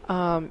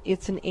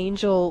 It's an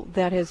angel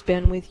that has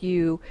been with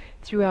you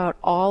throughout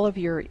all of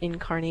your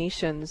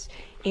incarnations,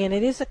 and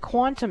it is a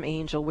quantum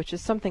angel, which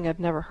is something I've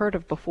never heard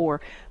of before.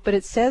 But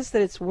it says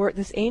that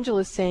this angel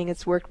is saying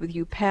it's worked with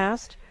you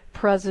past,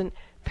 present,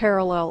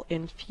 parallel,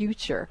 and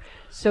future.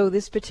 So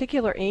this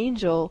particular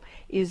angel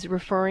is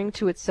referring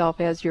to itself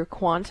as your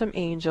quantum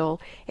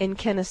angel and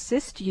can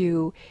assist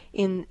you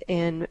in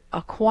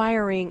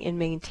acquiring and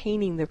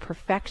maintaining the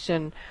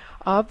perfection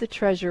of the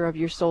treasure of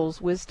your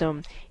soul's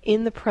wisdom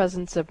in the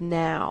presence of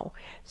now.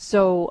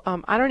 So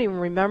I don't even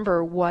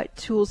remember what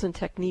tools and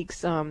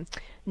techniques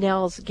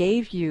Nels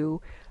gave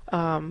you,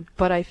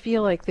 but I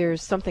feel like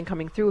there's something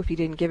coming through if he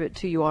didn't give it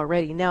to you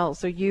already.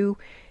 Nels, are you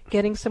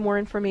getting some more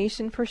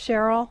information for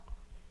Cheryl?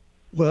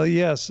 Well,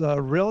 yes,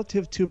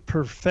 relative to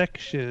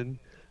perfection,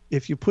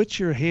 if you put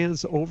your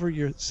hands over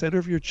your center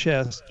of your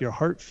chest, your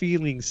heart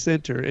feeling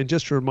center, and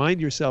just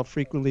remind yourself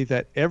frequently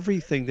that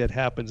everything that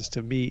happens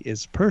to me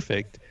is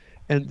perfect,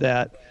 and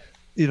that,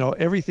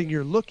 everything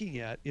you're looking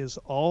at is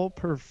all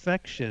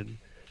perfection,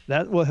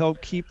 that will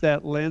help keep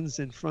that lens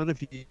in front of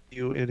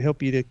you and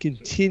help you to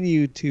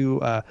continue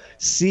to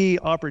see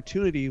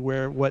opportunity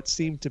where what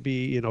seemed to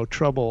be,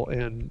 trouble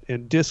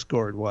and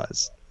discord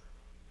was.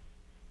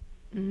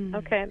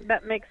 Okay,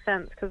 that makes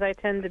sense, because I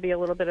tend to be a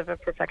little bit of a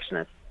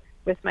perfectionist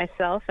with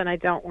myself, and I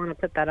don't want to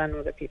put that on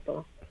other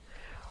people.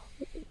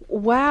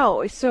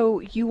 Wow, so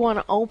you want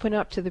to open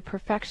up to the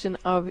perfection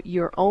of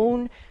your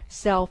own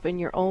self and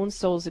your own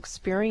soul's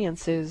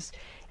experiences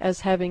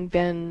as having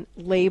been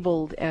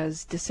labeled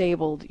as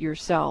disabled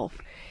yourself.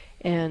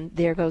 And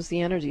there goes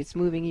the energy. It's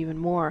moving even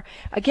more.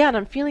 Again,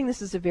 I'm feeling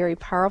this is a very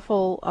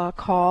powerful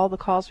call. The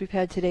calls we've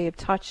had today have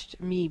touched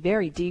me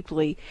very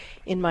deeply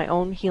in my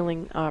own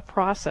healing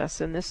process,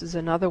 and this is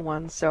another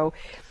one. So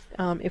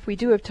if we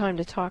do have time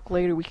to talk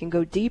later, we can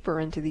go deeper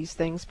into these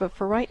things. But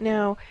for right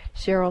now,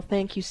 Cheryl,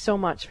 thank you so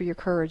much for your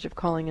courage of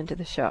calling into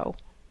the show.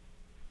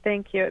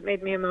 Thank you. It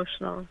made me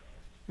emotional.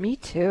 Me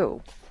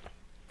too.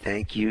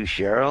 Thank you,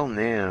 Cheryl.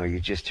 Now, you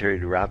just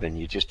heard Robin.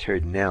 You just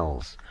heard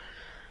Nels.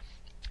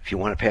 If you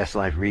want a past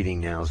life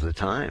reading, now's the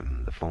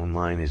time. The phone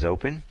line is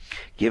open.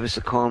 Give us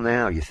a call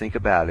now. You think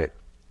about it.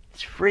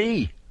 It's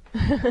free.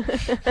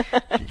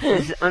 This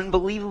is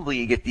unbelievable.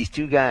 You get these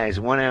two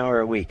guys 1 hour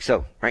a week.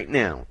 So right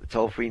now, the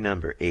toll-free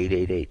number,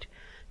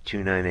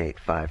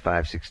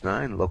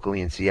 888-298-5569.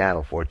 Locally in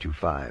Seattle,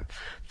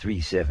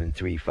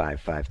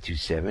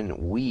 425-373-5527.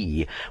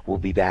 We will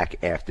be back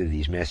after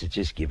these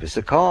messages. Give us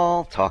a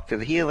call. Talk to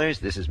the healers.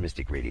 This is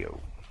Mystic Radio.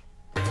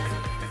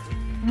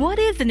 What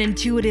is an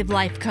intuitive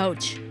life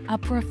coach? A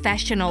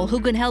professional who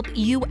can help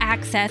you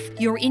access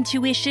your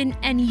intuition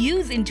and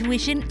use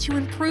intuition to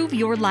improve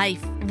your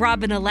life.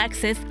 Robin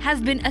Alexis has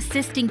been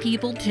assisting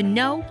people to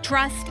know,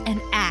 trust,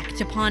 and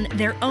act upon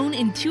their own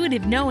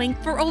intuitive knowing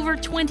for over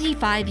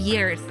 25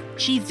 years.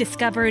 She's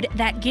discovered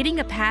that getting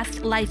a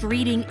past life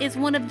reading is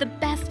one of the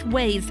best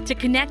ways to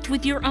connect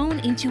with your own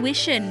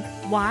intuition.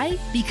 Why?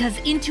 Because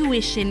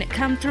intuition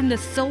comes from the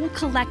soul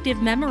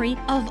collective memory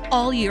of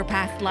all your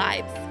past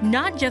lives,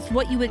 not just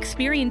what you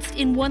experienced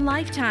in one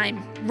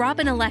lifetime.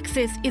 Robin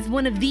Alexis is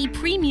one of the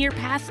premier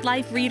past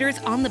life readers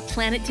on the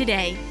planet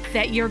today.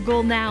 Set your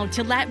goal now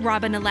to let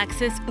Robin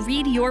Alexis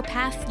read your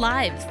past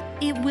lives.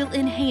 It will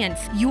enhance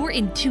your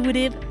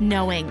intuitive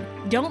knowing.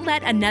 Don't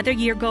let another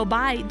year go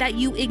by that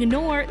you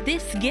ignore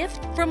this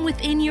gift from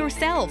within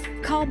yourself.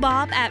 Call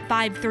Bob at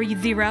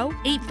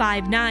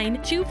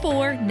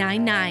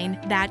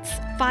 530-859-2499. That's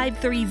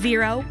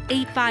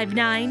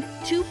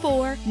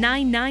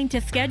 530-859-2499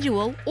 to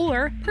schedule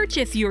or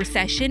purchase your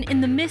session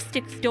in the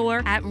Mystic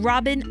Store at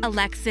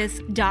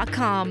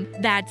RobinAlexis.com.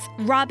 That's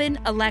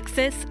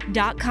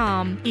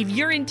RobinAlexis.com. If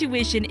your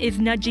intuition is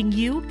nudging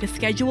you to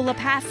schedule a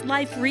past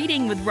life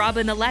reading with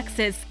Robin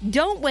Alexis,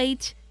 don't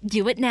wait.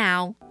 Do it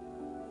now.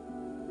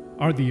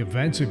 Are the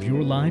events of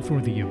your life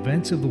or the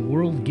events of the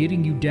world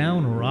getting you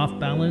down or off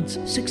balance?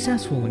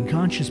 Successful and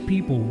conscious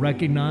people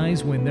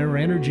recognize when their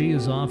energy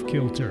is off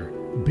kilter.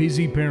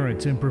 Busy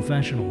parents and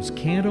professionals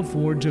can't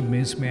afford to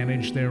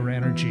mismanage their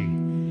energy.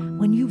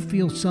 When you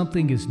feel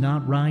something is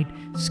not right,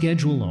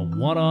 schedule a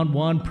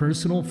one-on-one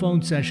personal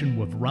phone session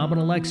with Robin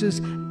Alexis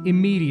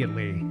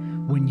immediately.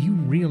 When you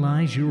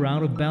realize you're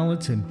out of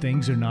balance and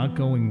things are not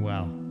going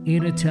well.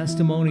 In a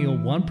testimonial,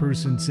 one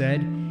person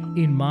said,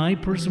 "In my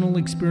personal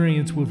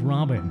experience with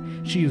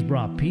Robin, she has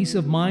brought peace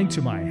of mind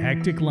to my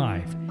hectic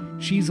life.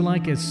 She's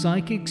like a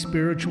psychic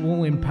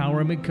spiritual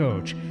empowerment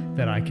coach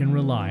that I can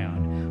rely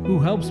on, who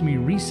helps me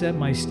reset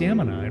my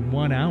stamina in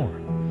 1 hour."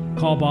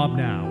 Call Bob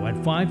now at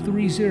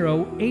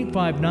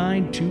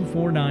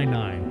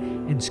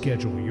 530-859-2499 and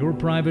schedule your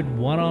private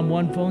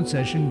one-on-one phone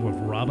session with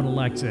Robin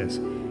Alexis.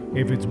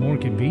 If it's more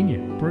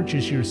convenient,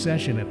 purchase your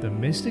session at the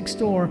Mystic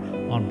Store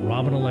on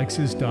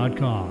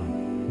RobinAlexis.com.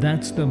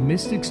 That's the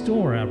Mystic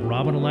Store at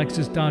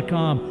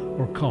RobinAlexis.com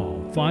or call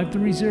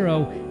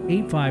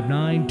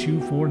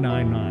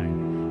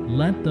 530-859-2499.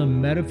 Let the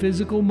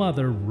metaphysical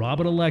mother,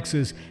 Robin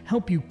Alexis,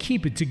 help you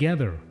keep it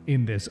together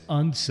in this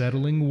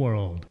unsettling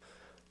world.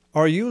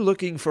 Are you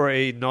looking for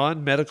a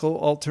non-medical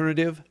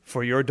alternative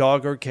for your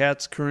dog or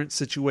cat's current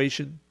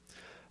situation?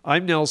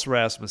 I'm Nels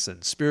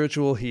Rasmussen,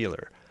 spiritual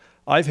healer.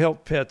 I've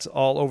helped pets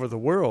all over the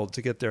world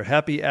to get their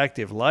happy,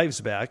 active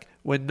lives back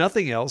when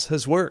nothing else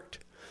has worked.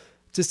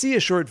 To see a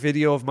short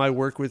video of my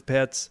work with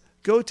pets,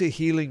 go to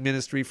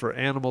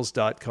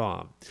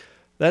healingministryforanimals.com.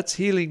 That's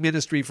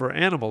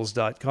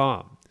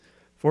healingministryforanimals.com.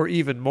 For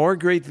even more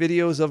great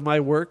videos of my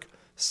work,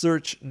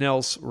 search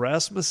Nels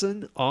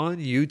Rasmussen on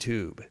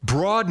YouTube.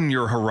 Broaden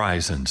your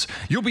horizons.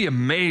 You'll be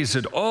amazed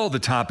at all the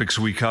topics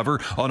we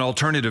cover on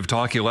Alternative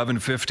Talk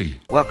 1150.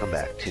 Welcome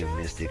back to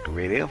Mystic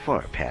Radio for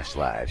our past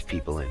lives,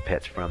 people and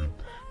pets from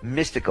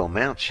mystical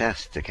Mount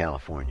Shasta,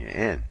 California,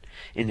 and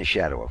in the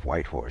shadow of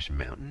Whitehorse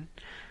Mountain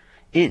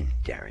in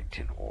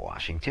Darrington,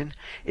 Washington.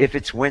 If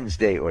it's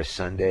Wednesday or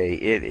Sunday,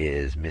 it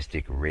is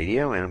Mystic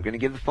Radio, and I'm going to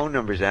give the phone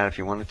numbers out if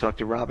you want to talk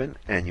to Robin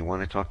and you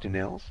want to talk to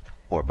Nels,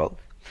 or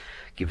both.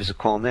 Give us a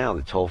call now.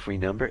 The toll-free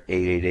number,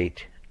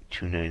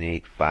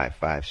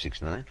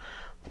 888-298-5569.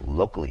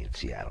 Locally in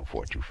Seattle,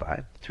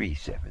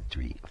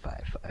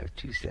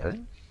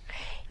 425-373-5527.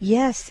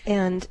 Yes,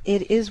 and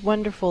it is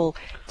wonderful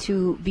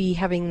to be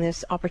having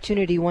this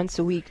opportunity once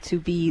a week to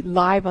be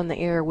live on the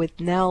air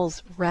with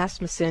Nels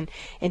Rasmussen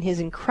and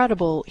his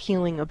incredible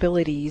healing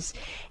abilities,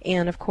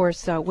 and of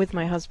course with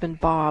my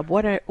husband Bob.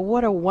 What a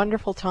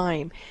wonderful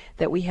time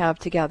that we have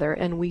together,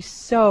 and we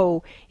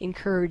so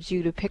encourage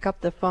you to pick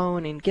up the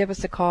phone and give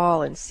us a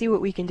call and see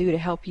what we can do to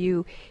help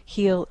you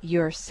heal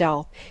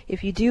yourself.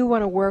 If you do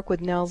want to work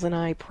with Nels and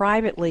I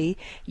privately,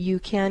 you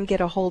can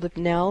get a hold of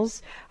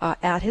Nels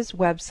at his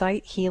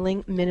website,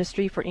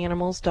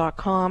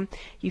 healingministryforanimals.com.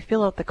 You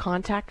fill out the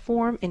contact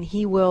form and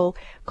he will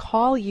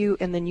call you,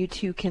 and then you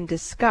two can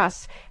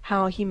discuss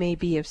how he may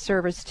be of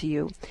service to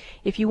you.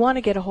 If you want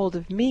to get a hold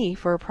of me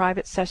for a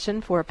private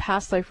session, for a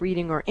past life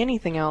reading, or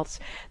anything else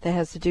that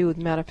has to do with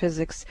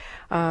metaphysics,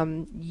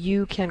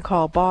 you can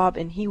call Bob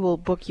and he will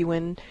book you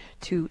in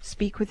to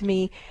speak with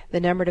me. The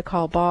number to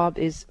call Bob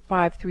is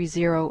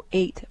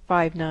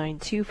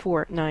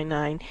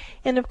 530-859-2499.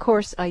 And of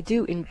course, I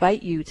do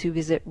invite you to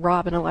visit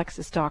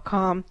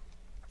RobinAlexis.com.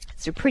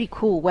 It's a pretty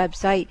cool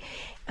website,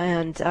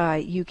 and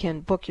you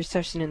can book your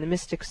session in the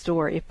Mystic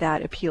Store if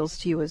that appeals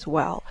to you as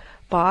well.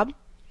 Bob?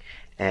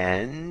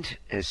 And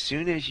as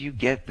soon as you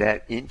get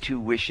that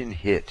intuition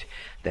hit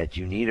that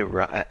you need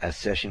a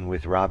session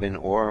with Robin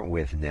or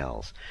with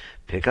Nels,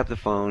 pick up the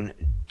phone,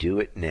 do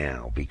it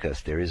now,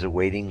 because there is a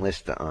waiting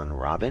list on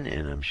Robin,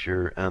 and I'm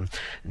sure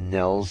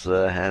Nels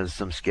has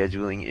some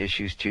scheduling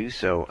issues too.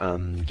 So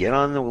get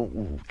on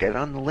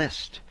the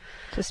list.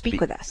 To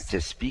speak with us. To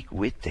speak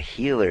with the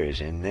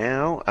healers. And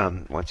now,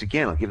 once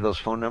again, I'll give those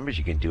phone numbers.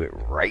 You can do it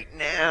right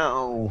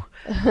now.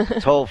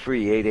 Toll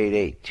free,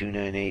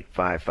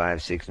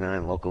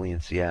 888-298-5569. Locally in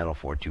Seattle,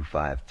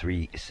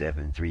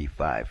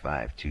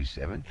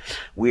 425-373-5527.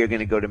 We are going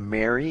to go to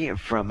Mary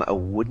from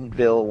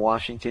Woodinville,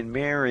 Washington.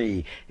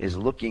 Mary is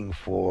looking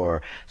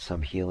for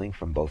some healing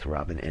from both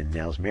Robin and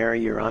Nels. Mary,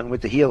 you're on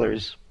with the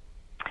healers.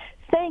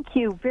 Thank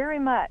you very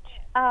much.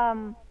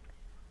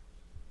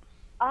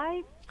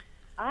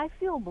 I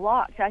feel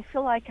blocked. I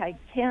feel like I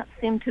can't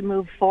seem to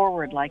move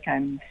forward, like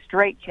I'm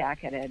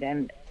straitjacketed.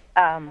 And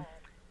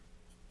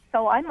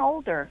so I'm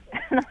older,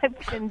 and I've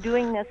been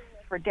doing this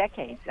for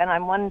decades. And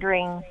I'm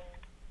wondering,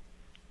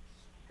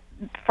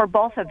 for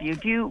both of you,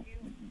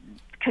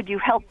 could you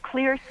help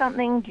clear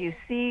something? Do you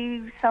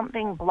see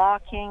something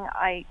blocking?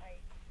 I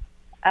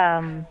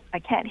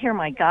can't hear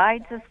my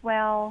guides as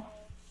well.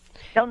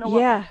 Don't know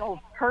what my soul's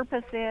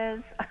purpose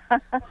is.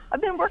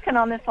 I've been working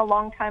on this a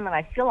long time, and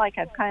I feel like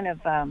I've kind of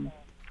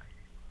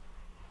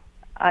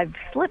I've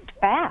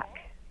slipped back.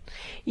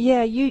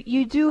 Yeah,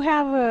 you do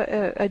have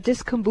a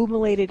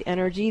discombobulated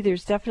energy.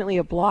 There's definitely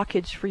a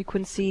blockage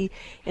frequency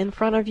in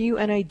front of you,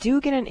 and I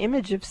do get an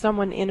image of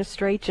someone in a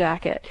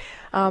straitjacket.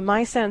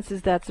 My sense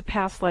is that's a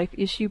past life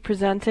issue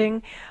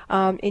presenting,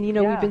 and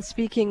we've been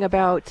speaking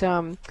about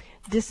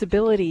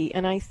disability,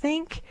 and I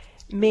think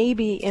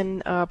maybe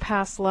in a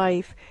past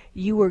life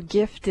you were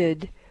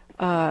gifted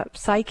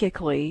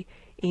psychically,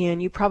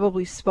 and you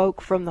probably spoke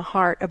from the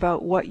heart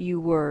about what you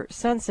were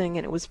sensing,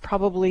 and it was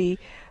probably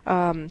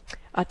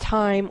a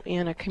time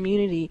in a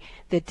community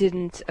that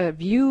didn't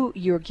view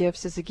your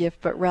gifts as a gift,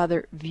 but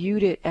rather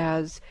viewed it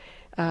as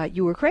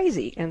you were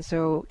crazy, and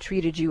so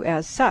treated you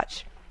as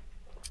such,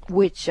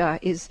 which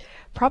is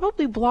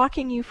probably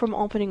blocking you from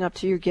opening up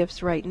to your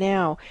gifts right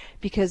now.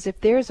 Because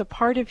if there's a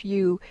part of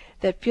you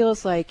that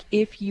feels like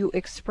if you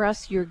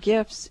express your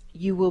gifts,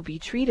 you will be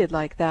treated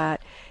like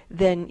that,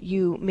 then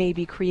you may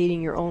be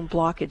creating your own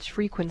blockage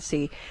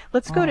frequency.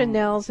 Let's go to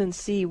Nels and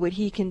see what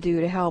he can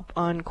do to help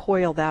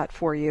uncoil that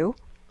for you.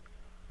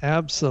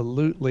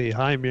 Absolutely.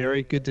 Hi,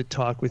 Mary. Good to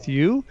talk with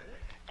you.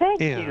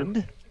 Thank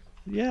you.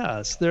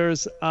 Yes,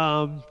 there's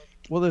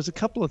a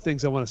couple of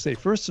things I want to say.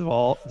 First of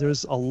all,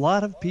 there's a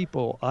lot of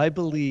people, I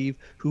believe,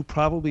 who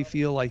probably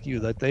feel like you,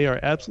 that they are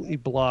absolutely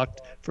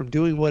blocked from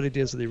doing what it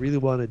is they really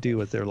want to do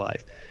with their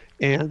life.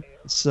 And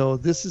so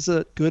this is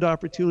a good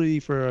opportunity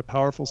for a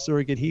powerful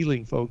surrogate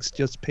healing, folks.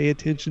 Just pay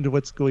attention to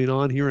what's going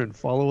on here and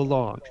follow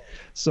along.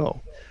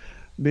 So,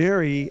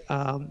 Mary,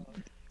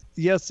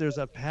 yes, there's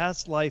a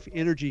past life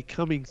energy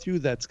coming through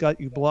that's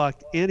got you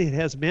blocked, and it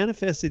has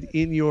manifested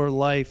in your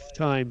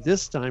lifetime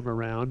this time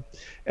around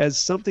as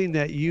something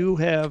that you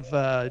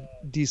have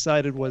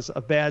decided was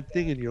a bad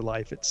thing in your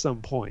life at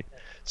some point.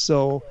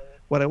 So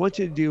what I want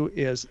you to do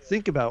is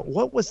think about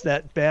what was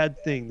that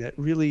bad thing that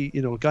really,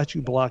 got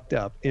you blocked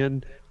up.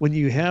 And when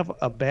you have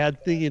a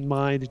bad thing in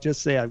mind,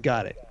 just say, I've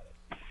got it.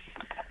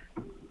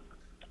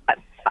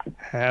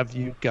 Have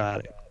you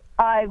got it?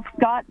 I've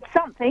got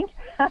something.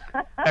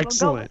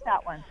 Excellent. We'll go with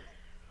that one.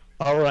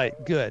 All right,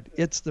 good.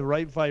 It's the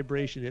right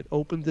vibration. It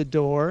opened the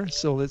door,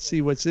 so let's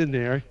see what's in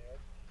there.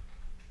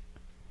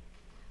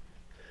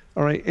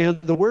 All right,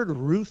 and the word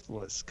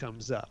ruthless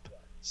comes up.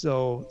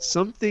 So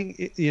something,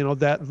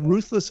 that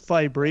ruthless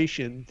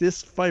vibration,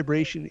 this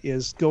vibration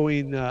is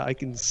going, I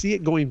can see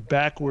it going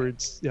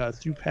backwards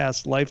through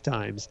past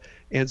lifetimes.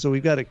 And so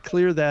we've got to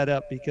clear that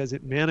up because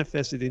it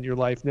manifested in your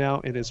life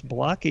now and is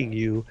blocking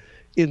you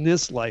in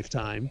this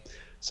lifetime.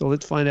 So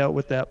let's find out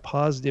what that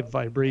positive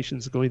vibration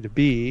is going to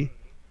be.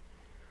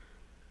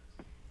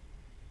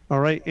 All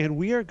right, and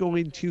we are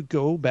going to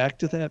go back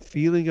to that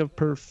feeling of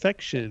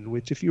perfection,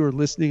 which if you were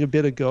listening a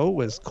bit ago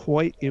was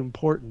quite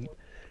important.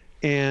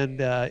 And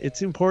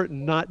it's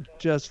important not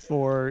just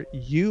for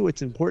you,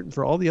 it's important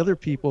for all the other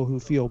people who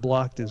feel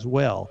blocked as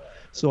well.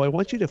 So I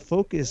want you to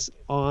focus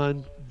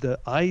on the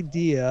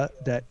idea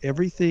that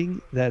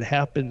everything that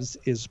happens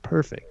is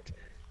perfect.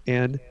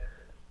 And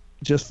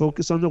just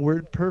focus on the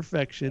word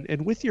perfection.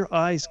 And with your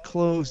eyes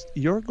closed,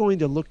 you're going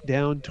to look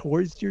down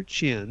towards your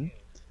chin,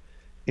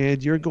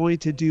 and you're going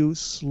to do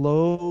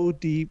slow,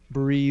 deep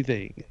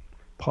breathing,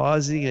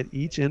 pausing at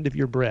each end of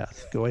your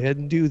breath. Go ahead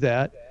and do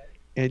that.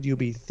 And you'll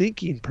be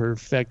thinking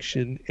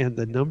perfection and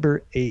the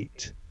number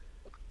 8.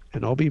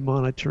 And I'll be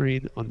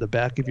monitoring on the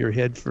back of your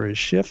head for a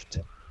shift.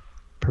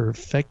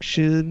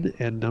 Perfection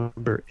and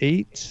number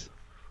 8.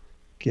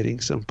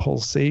 Getting some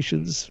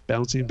pulsations,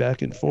 bouncing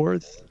back and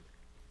forth.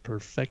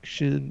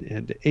 Perfection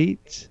and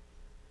 8.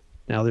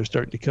 Now they're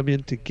starting to come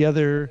in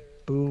together.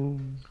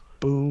 Boom,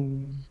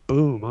 boom,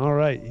 boom. All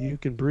right, you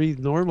can breathe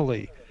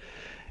normally.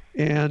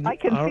 And I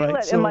can feel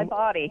it in my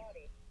body.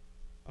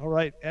 All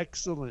right,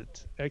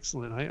 excellent.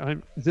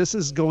 This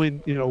is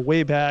going,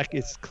 way back.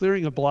 It's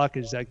clearing a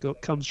blockage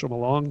that comes from a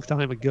long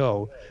time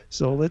ago.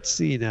 So let's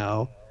see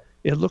now.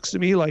 It looks to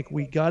me like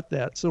we got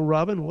that. So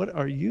Robin, what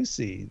are you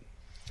seeing?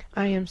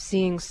 I am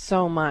seeing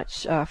so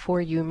much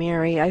for you,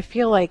 Mary. I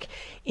feel like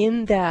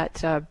in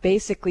that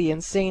basically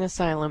insane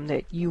asylum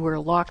that you were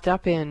locked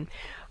up in,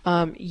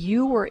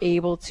 you were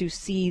able to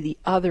see the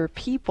other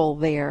people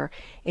there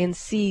and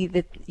see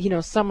that,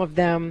 some of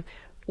them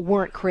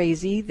weren't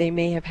crazy. They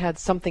may have had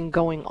something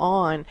going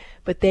on,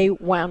 but they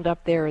wound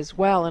up there as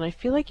well. And I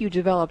feel like you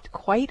developed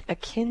quite a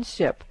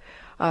kinship,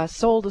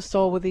 soul to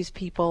soul with these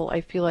people. I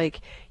feel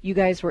like you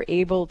guys were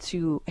able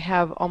to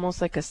have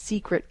almost like a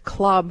secret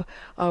club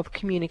of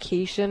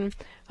communication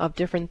of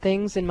different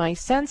things. And my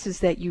sense is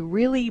that you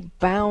really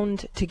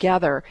bound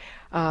together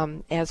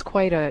as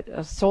quite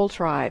a soul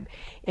tribe.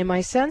 And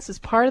my sense is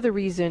part of the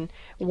reason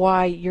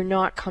why you're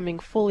not coming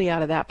fully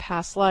out of that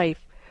past life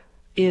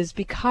is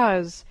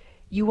because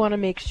you want to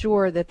make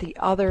sure that the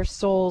other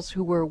souls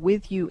who were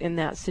with you in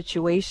that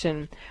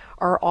situation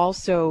are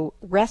also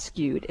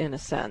rescued in a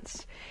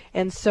sense.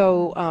 And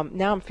so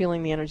now I'm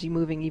feeling the energy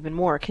moving even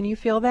more. Can you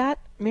feel that,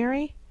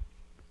 Mary?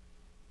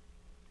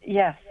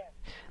 Yes.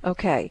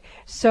 Okay.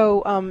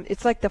 So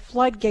it's like the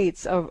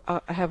floodgates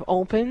have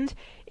opened,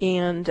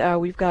 and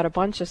we've got a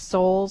bunch of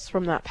souls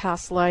from that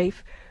past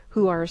life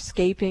who are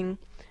escaping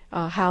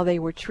how they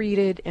were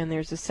treated, and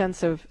there's a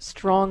sense of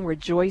strong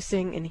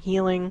rejoicing and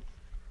healing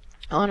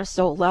on a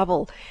soul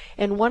level.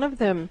 And one of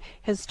them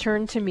has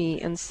turned to me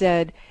and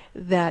said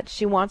that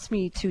she wants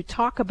me to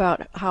talk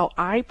about how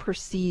I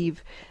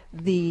perceive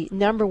the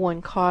number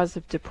one cause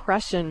of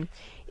depression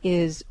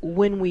is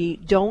when we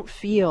don't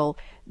feel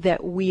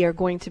that we are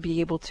going to be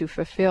able to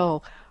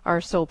fulfill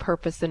our soul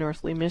purpose and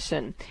earthly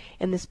mission.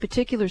 And this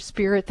particular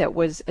spirit that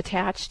was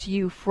attached to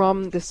you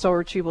from the soul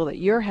retrieval that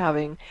you're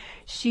having,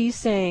 she's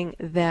saying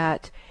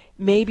that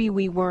maybe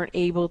we weren't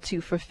able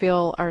to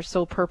fulfill our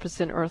soul purpose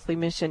and earthly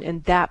mission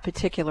in that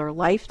particular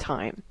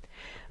lifetime.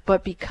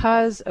 But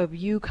because of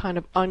you kind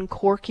of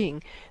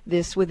uncorking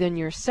this within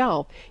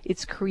yourself,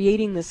 it's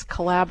creating this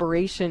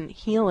collaboration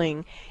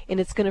healing, and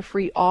it's going to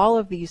free all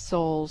of these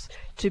souls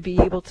to be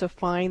able to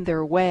find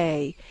their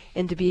way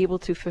and to be able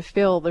to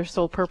fulfill their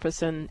soul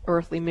purpose and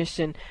earthly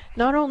mission,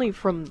 not only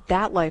from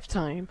that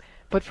lifetime,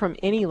 but from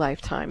any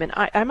lifetime. And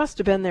I must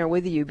have been there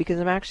with you, because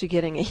I'm actually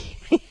getting a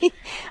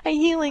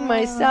healing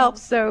myself.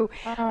 So,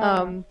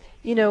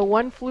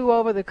 one flew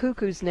over the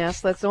cuckoo's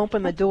nest. Let's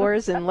open the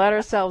doors and let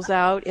ourselves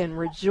out and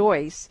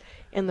rejoice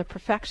in the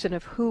perfection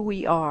of who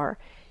we are.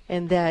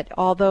 And that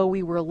although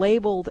we were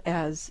labeled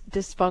as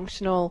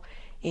dysfunctional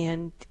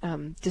and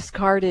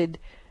discarded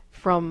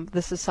from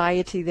the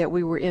society that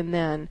we were in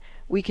then,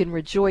 we can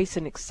rejoice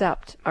and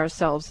accept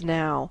ourselves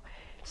now.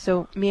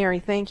 So, Mary,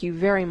 thank you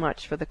very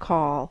much for the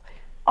call.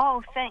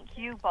 Oh, thank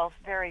you both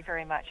very,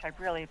 very much. I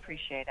really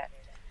appreciate it.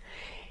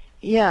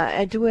 Yeah,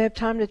 and do we have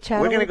time to chat?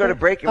 We're going to go to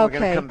break, and okay. we're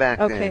going to come back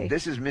okay. then.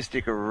 This is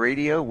Mystic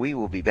Radio. We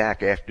will be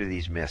back after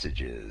these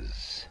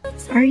messages.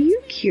 Are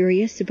you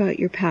curious about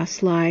your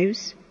past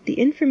lives? The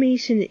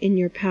information in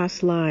your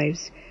past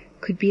lives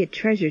could be a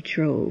treasure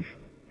trove.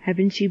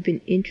 Haven't you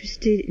been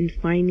interested in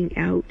finding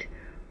out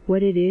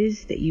what it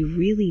is that you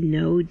really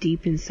know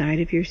deep inside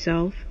of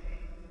yourself?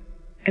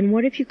 And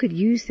what if you could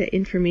use that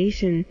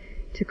information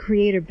to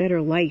create a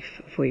better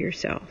life for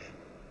yourself?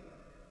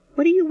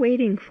 What are you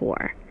waiting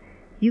for?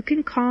 You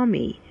can call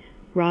me,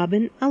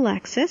 Robin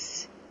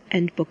Alexis,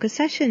 and book a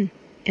session,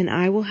 and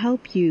I will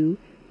help you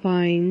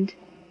find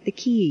the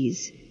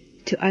keys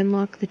to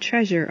unlock the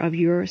treasure of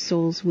your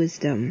soul's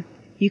wisdom.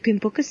 You can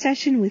book a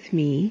session with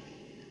me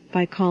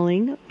by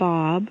calling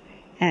Bob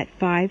at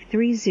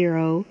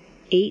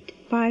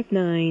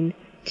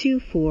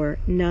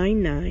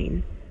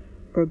 530-859-2499,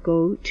 or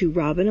go to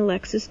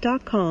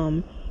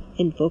robinalexis.com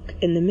and book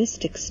in the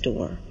Mystic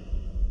Store.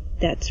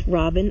 That's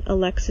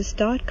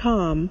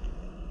robinalexis.com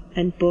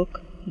and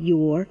book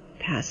your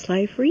past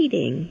life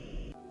reading.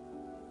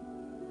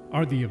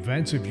 Are the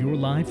events of your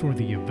life or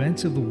the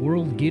events of the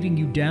world getting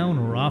you down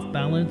or off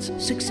balance?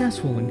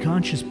 Successful and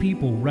conscious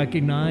people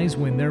recognize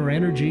when their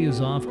energy is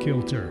off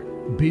kilter.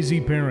 Busy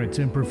parents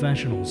and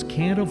professionals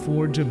can't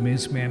afford to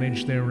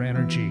mismanage their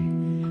energy.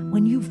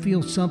 When you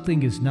feel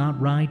something is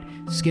not right,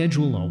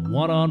 schedule a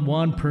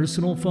one-on-one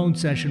personal phone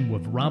session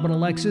with Robin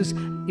Alexis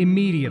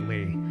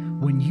immediately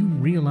when you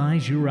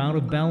realize you're out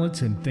of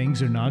balance and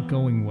things are not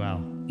going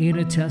well. In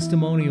a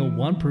testimonial,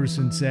 one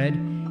person said,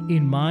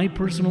 "In my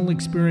personal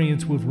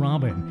experience with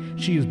Robin,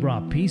 she has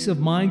brought peace of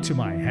mind to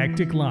my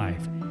hectic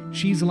life.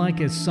 She's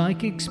like a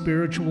psychic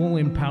spiritual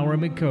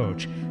empowerment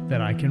coach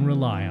that I can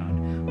rely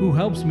on, who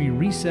helps me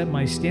reset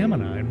my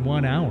stamina in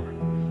 1 hour."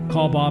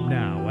 Call Bob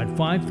now at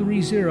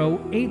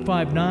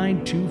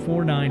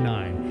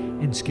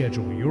 530-859-2499 and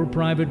schedule your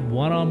private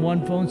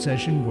one-on-one phone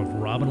session with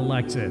Robin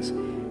Alexis.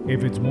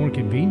 If it's more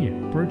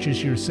convenient,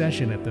 purchase your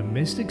session at the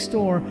Mystic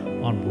Store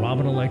on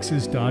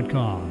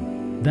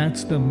robinalexis.com.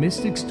 That's the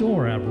Mystic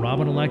Store at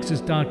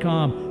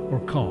robinalexis.com, or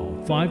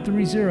call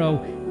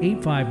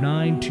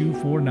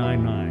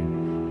 530-859-2499.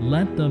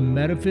 Let the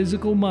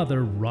metaphysical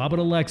mother, Robin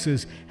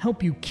Alexis,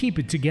 help you keep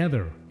it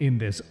together in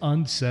this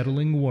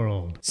unsettling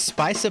world.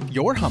 Spice up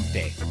your hump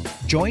day.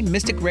 Join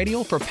Mystic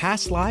Radio for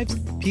past lives,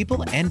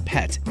 people, and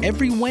pets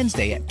every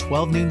Wednesday at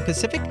 12 noon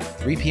Pacific,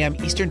 3 p.m.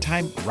 Eastern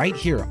Time, right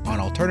here on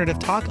Alternative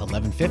Talk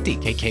 1150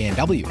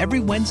 KKNW. Every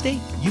Wednesday,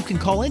 you can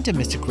call into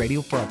Mystic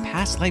Radio for a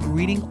past life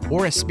reading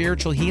or a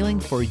spiritual healing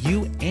for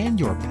you and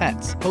your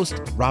pets. Host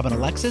Robin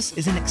Alexis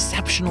is an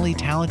exceptionally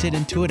talented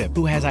intuitive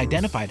who has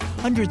identified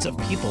hundreds of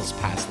people's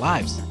past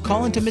lives.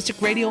 Call into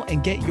Mystic Radio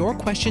and get your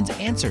questions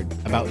answered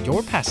about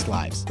your past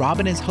lives.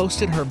 Robin has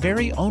hosted her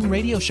very own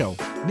radio show,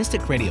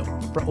 Mystic Radio,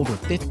 for over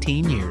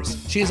 15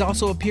 years. She has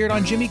also appeared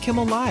on Jimmy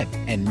Kimmel Live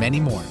and many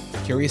more.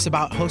 Curious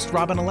about host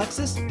Robin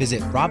Alexis?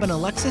 Visit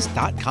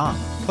robinalexis.com.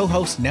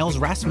 Co-host Nels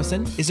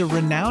Rasmussen is a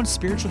renowned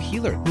spiritual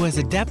healer who is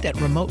adept at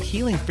remote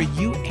healing for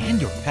you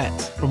and your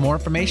pets. For more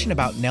information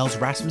about Nels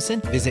Rasmussen,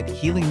 visit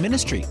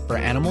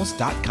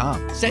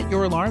healingministryforanimals.com. Set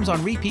your alarms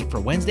on repeat for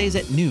Wednesdays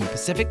at noon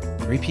Pacific,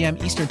 3 p.m.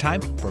 Eastern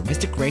Time for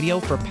Mystic Radio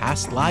for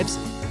past lives,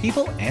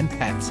 people, and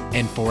pets.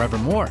 And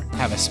forevermore,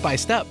 have a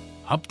spiced up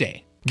hump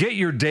day. Get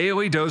your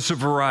daily dose of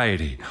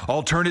variety.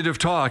 Alternative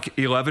Talk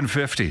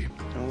 1150.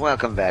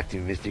 welcome back to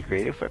Mystic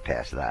Radio for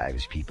Past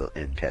Lives, People,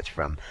 and Pets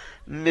from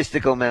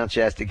mystical Mount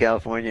Shasta,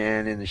 California,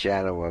 and in the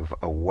shadow of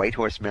a White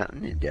Horse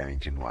Mountain in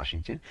Darrington,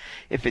 Washington.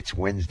 If it's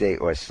Wednesday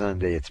or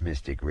Sunday, it's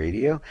Mystic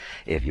Radio.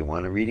 If you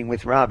want a reading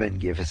with Robin,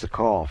 give us a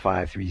call,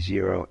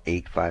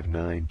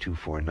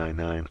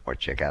 530-859-2499, or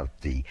check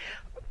out the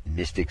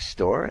Mystic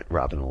Store at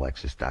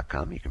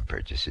robinalexis.com. You can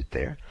purchase it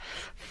there.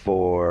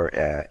 For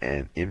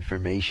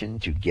information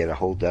to get a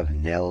hold of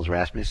Nels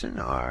Rasmussen,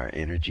 our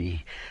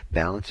energy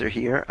balancer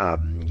here,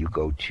 you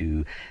go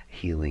to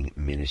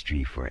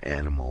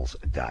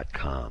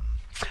healingministryforanimals.com.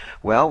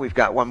 Well, we've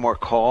got one more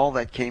call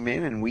that came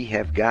in, and we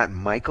have got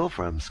Michael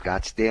from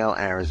Scottsdale,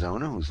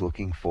 Arizona, who's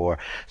looking for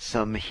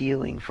some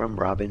healing from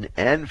Robin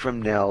and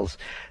from Nels.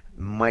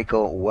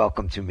 Michael,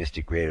 welcome to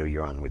Mystic Radio.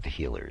 You're on with the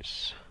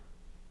healers.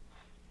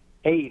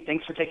 Hey,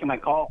 thanks for taking my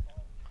call.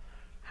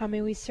 How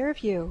may we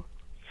serve you?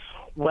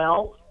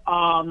 Well,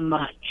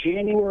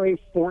 January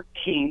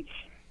 14th,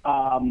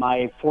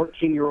 my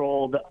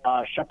 14-year-old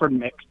Shepherd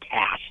mix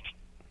passed.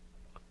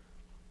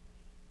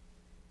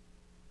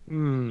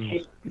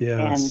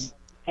 Yes.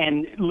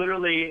 And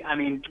literally, I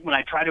mean, when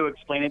I try to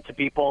explain it to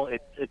people,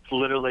 it's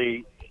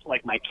literally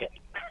like my kid.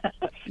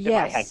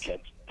 Yes. If I had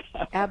kids.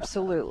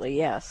 Absolutely,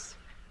 yes.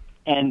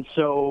 And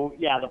so,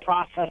 yeah, the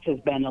process has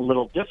been a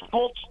little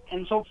difficult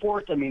and so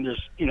forth. I mean,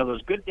 there's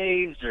good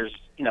days, there's,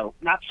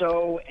 not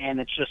so,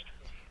 and it's just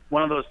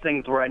one of those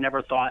things where I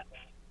never thought,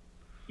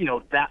 I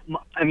knew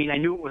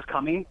it was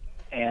coming,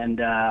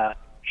 and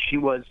she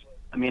was,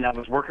 I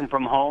was working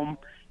from home,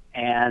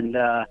 and,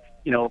 at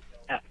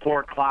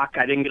 4 o'clock,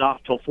 I didn't get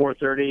off till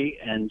 4:30,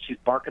 and she's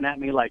barking at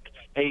me like,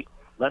 hey,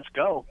 let's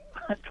go.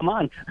 Come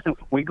on.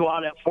 We go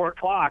out at 4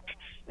 o'clock,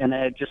 and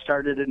I had just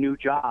started a new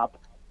job.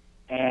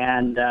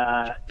 And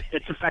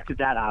it's affected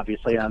that,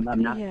 obviously. I'm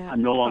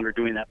no longer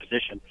doing that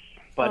position.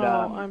 But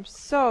I'm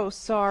so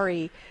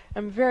sorry.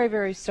 I'm very,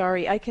 very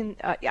sorry.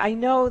 I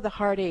know the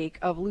heartache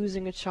of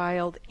losing a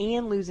child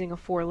and losing a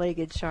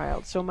four-legged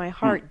child. So my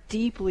heart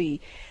deeply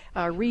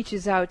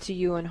reaches out to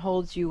you and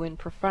holds you in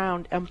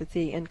profound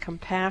empathy and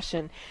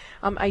compassion.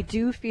 I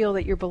do feel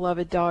that your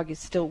beloved dog is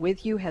still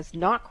with you, has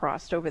not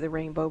crossed over the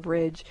Rainbow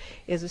Bridge,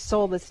 is a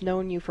soul that's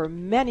known you for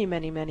many,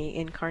 many, many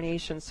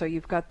incarnations. So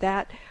you've got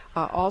that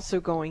also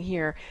going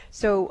here.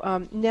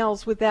 So,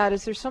 Nels, with that,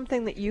 is there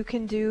something that you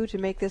can do to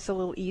make this a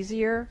little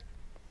easier?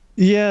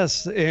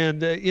 Yes,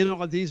 and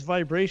these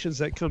vibrations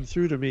that come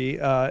through to me,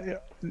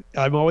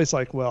 I'm always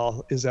like,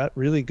 well, is that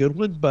really a good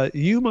one? But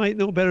you might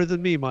know better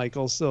than me,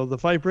 Michael. So the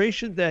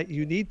vibration that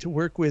you need to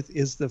work with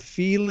is the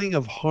feeling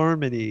of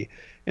harmony.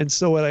 And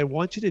so what I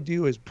want you to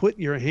do is put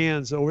your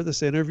hands over the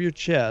center of your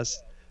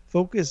chest,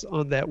 focus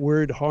on that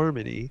word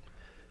harmony,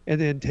 and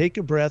then take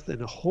a breath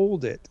and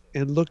hold it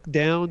and look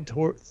down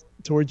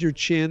towards your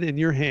chin and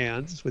your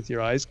hands with your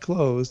eyes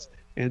closed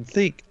and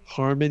think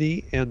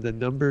harmony and the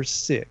number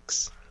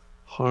 6.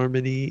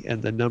 Harmony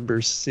and the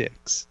number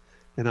 6.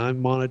 And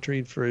I'm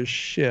monitoring for a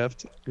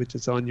shift, which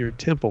is on your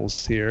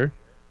temples here.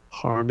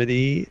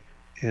 Harmony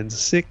and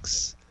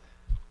 6.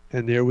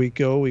 And there we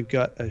go. We've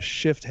got a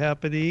shift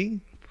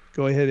happening.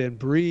 Go ahead and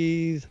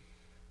breathe.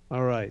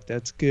 All right,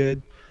 that's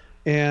good.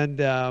 And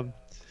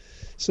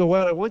so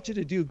what I want you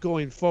to do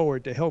going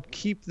forward to help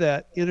keep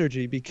that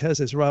energy,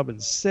 because as Robin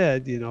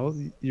said,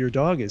 your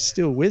dog is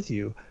still with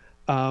you.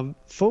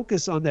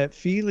 Focus on that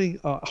feeling,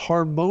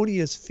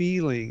 harmonious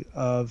feeling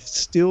of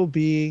still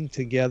being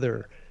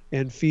together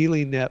and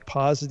feeling that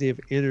positive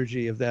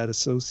energy of that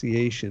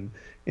association,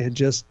 and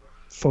just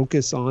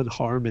focus on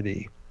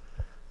harmony.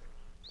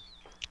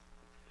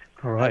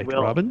 All right,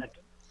 Robin?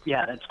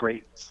 Yeah, that's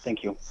great.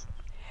 Thank you.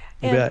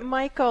 And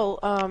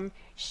Michael,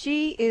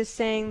 she is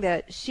saying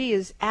that she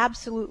is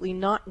absolutely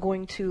not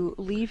going to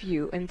leave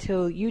you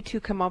until you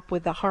two come up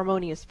with a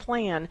harmonious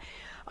plan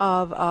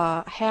of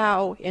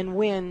how and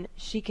when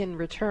she can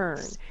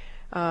return.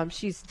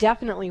 She's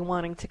definitely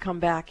wanting to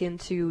come back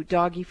into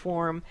doggy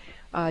form,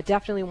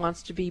 definitely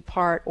wants to be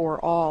part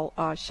or all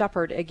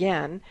shepherd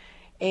again.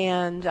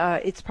 And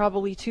it's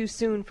probably too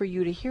soon for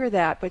you to hear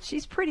that, but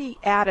she's pretty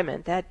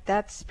adamant that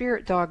that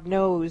spirit dog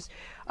knows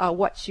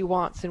what she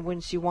wants and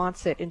when she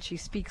wants it, and she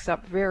speaks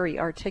up very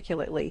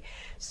articulately.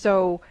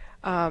 So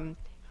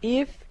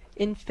if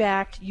in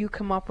fact you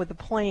come up with a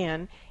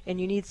plan and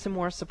you need some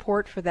more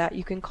support for that,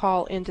 you can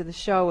call into the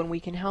show and we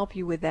can help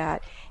you with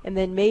that. And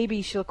then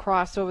maybe she'll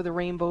cross over the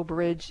Rainbow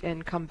Bridge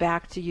and come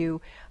back to you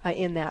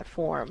in that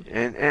form.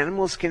 And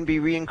animals can be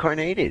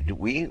reincarnated.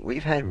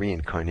 We've had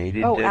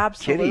reincarnated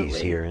kitties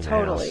here in the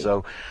house.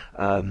 So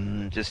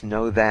just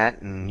know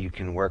that, and you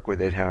can work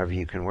with it however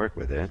you can work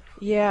with it.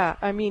 Yeah,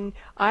 I mean,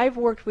 I've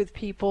worked with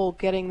people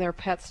getting their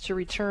pets to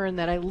return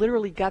that I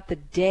literally got the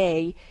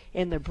day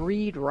and the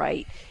breed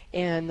right.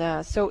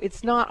 And so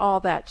it's not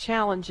all that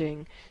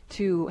challenging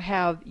to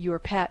have your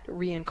pet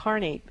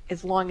reincarnate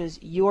as long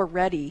as you're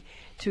ready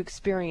to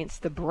experience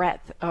the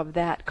breadth of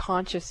that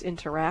conscious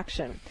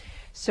interaction.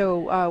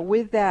 So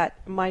with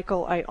that,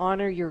 Michael, I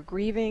honor your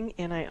grieving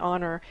and I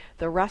honor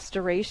the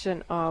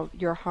restoration of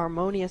your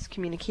harmonious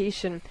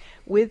communication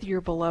with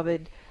your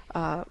beloved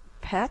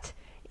pet.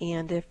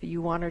 And if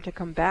you want her to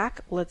come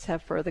back, let's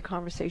have further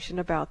conversation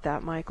about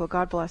that, Michael.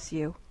 God bless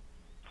you.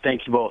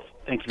 Thank you both.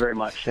 Thank you very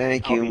much.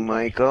 Thank you,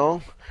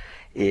 Michael.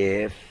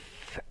 If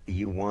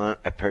you want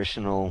a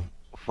personal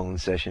phone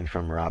session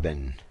from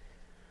Robin,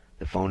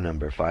 the phone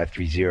number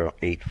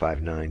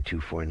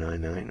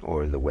 530-859-2499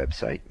 or the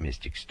website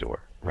Mystic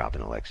Store,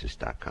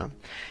 RobinAlexis.com.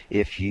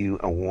 If you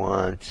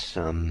want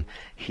some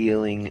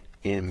healing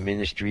in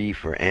ministry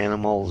for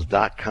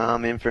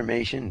animals.com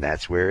information,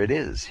 that's where it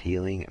is.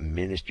 Healing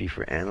Ministry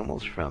for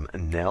Animals from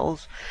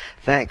Nels.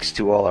 Thanks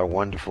to all our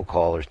wonderful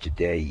callers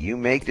today. You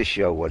make the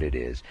show what it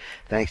is.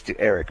 Thanks to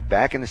Eric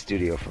back in the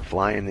studio for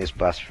flying this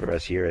bus for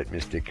us here at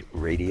Mystic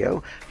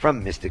Radio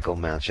from mystical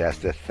Mount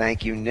Shasta.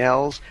 Thank you,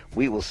 Nels.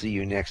 We will see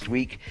you next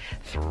week,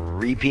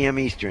 3 p.m.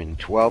 Eastern,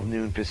 12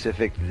 noon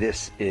Pacific.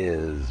 This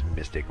is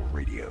Mystic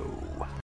Radio.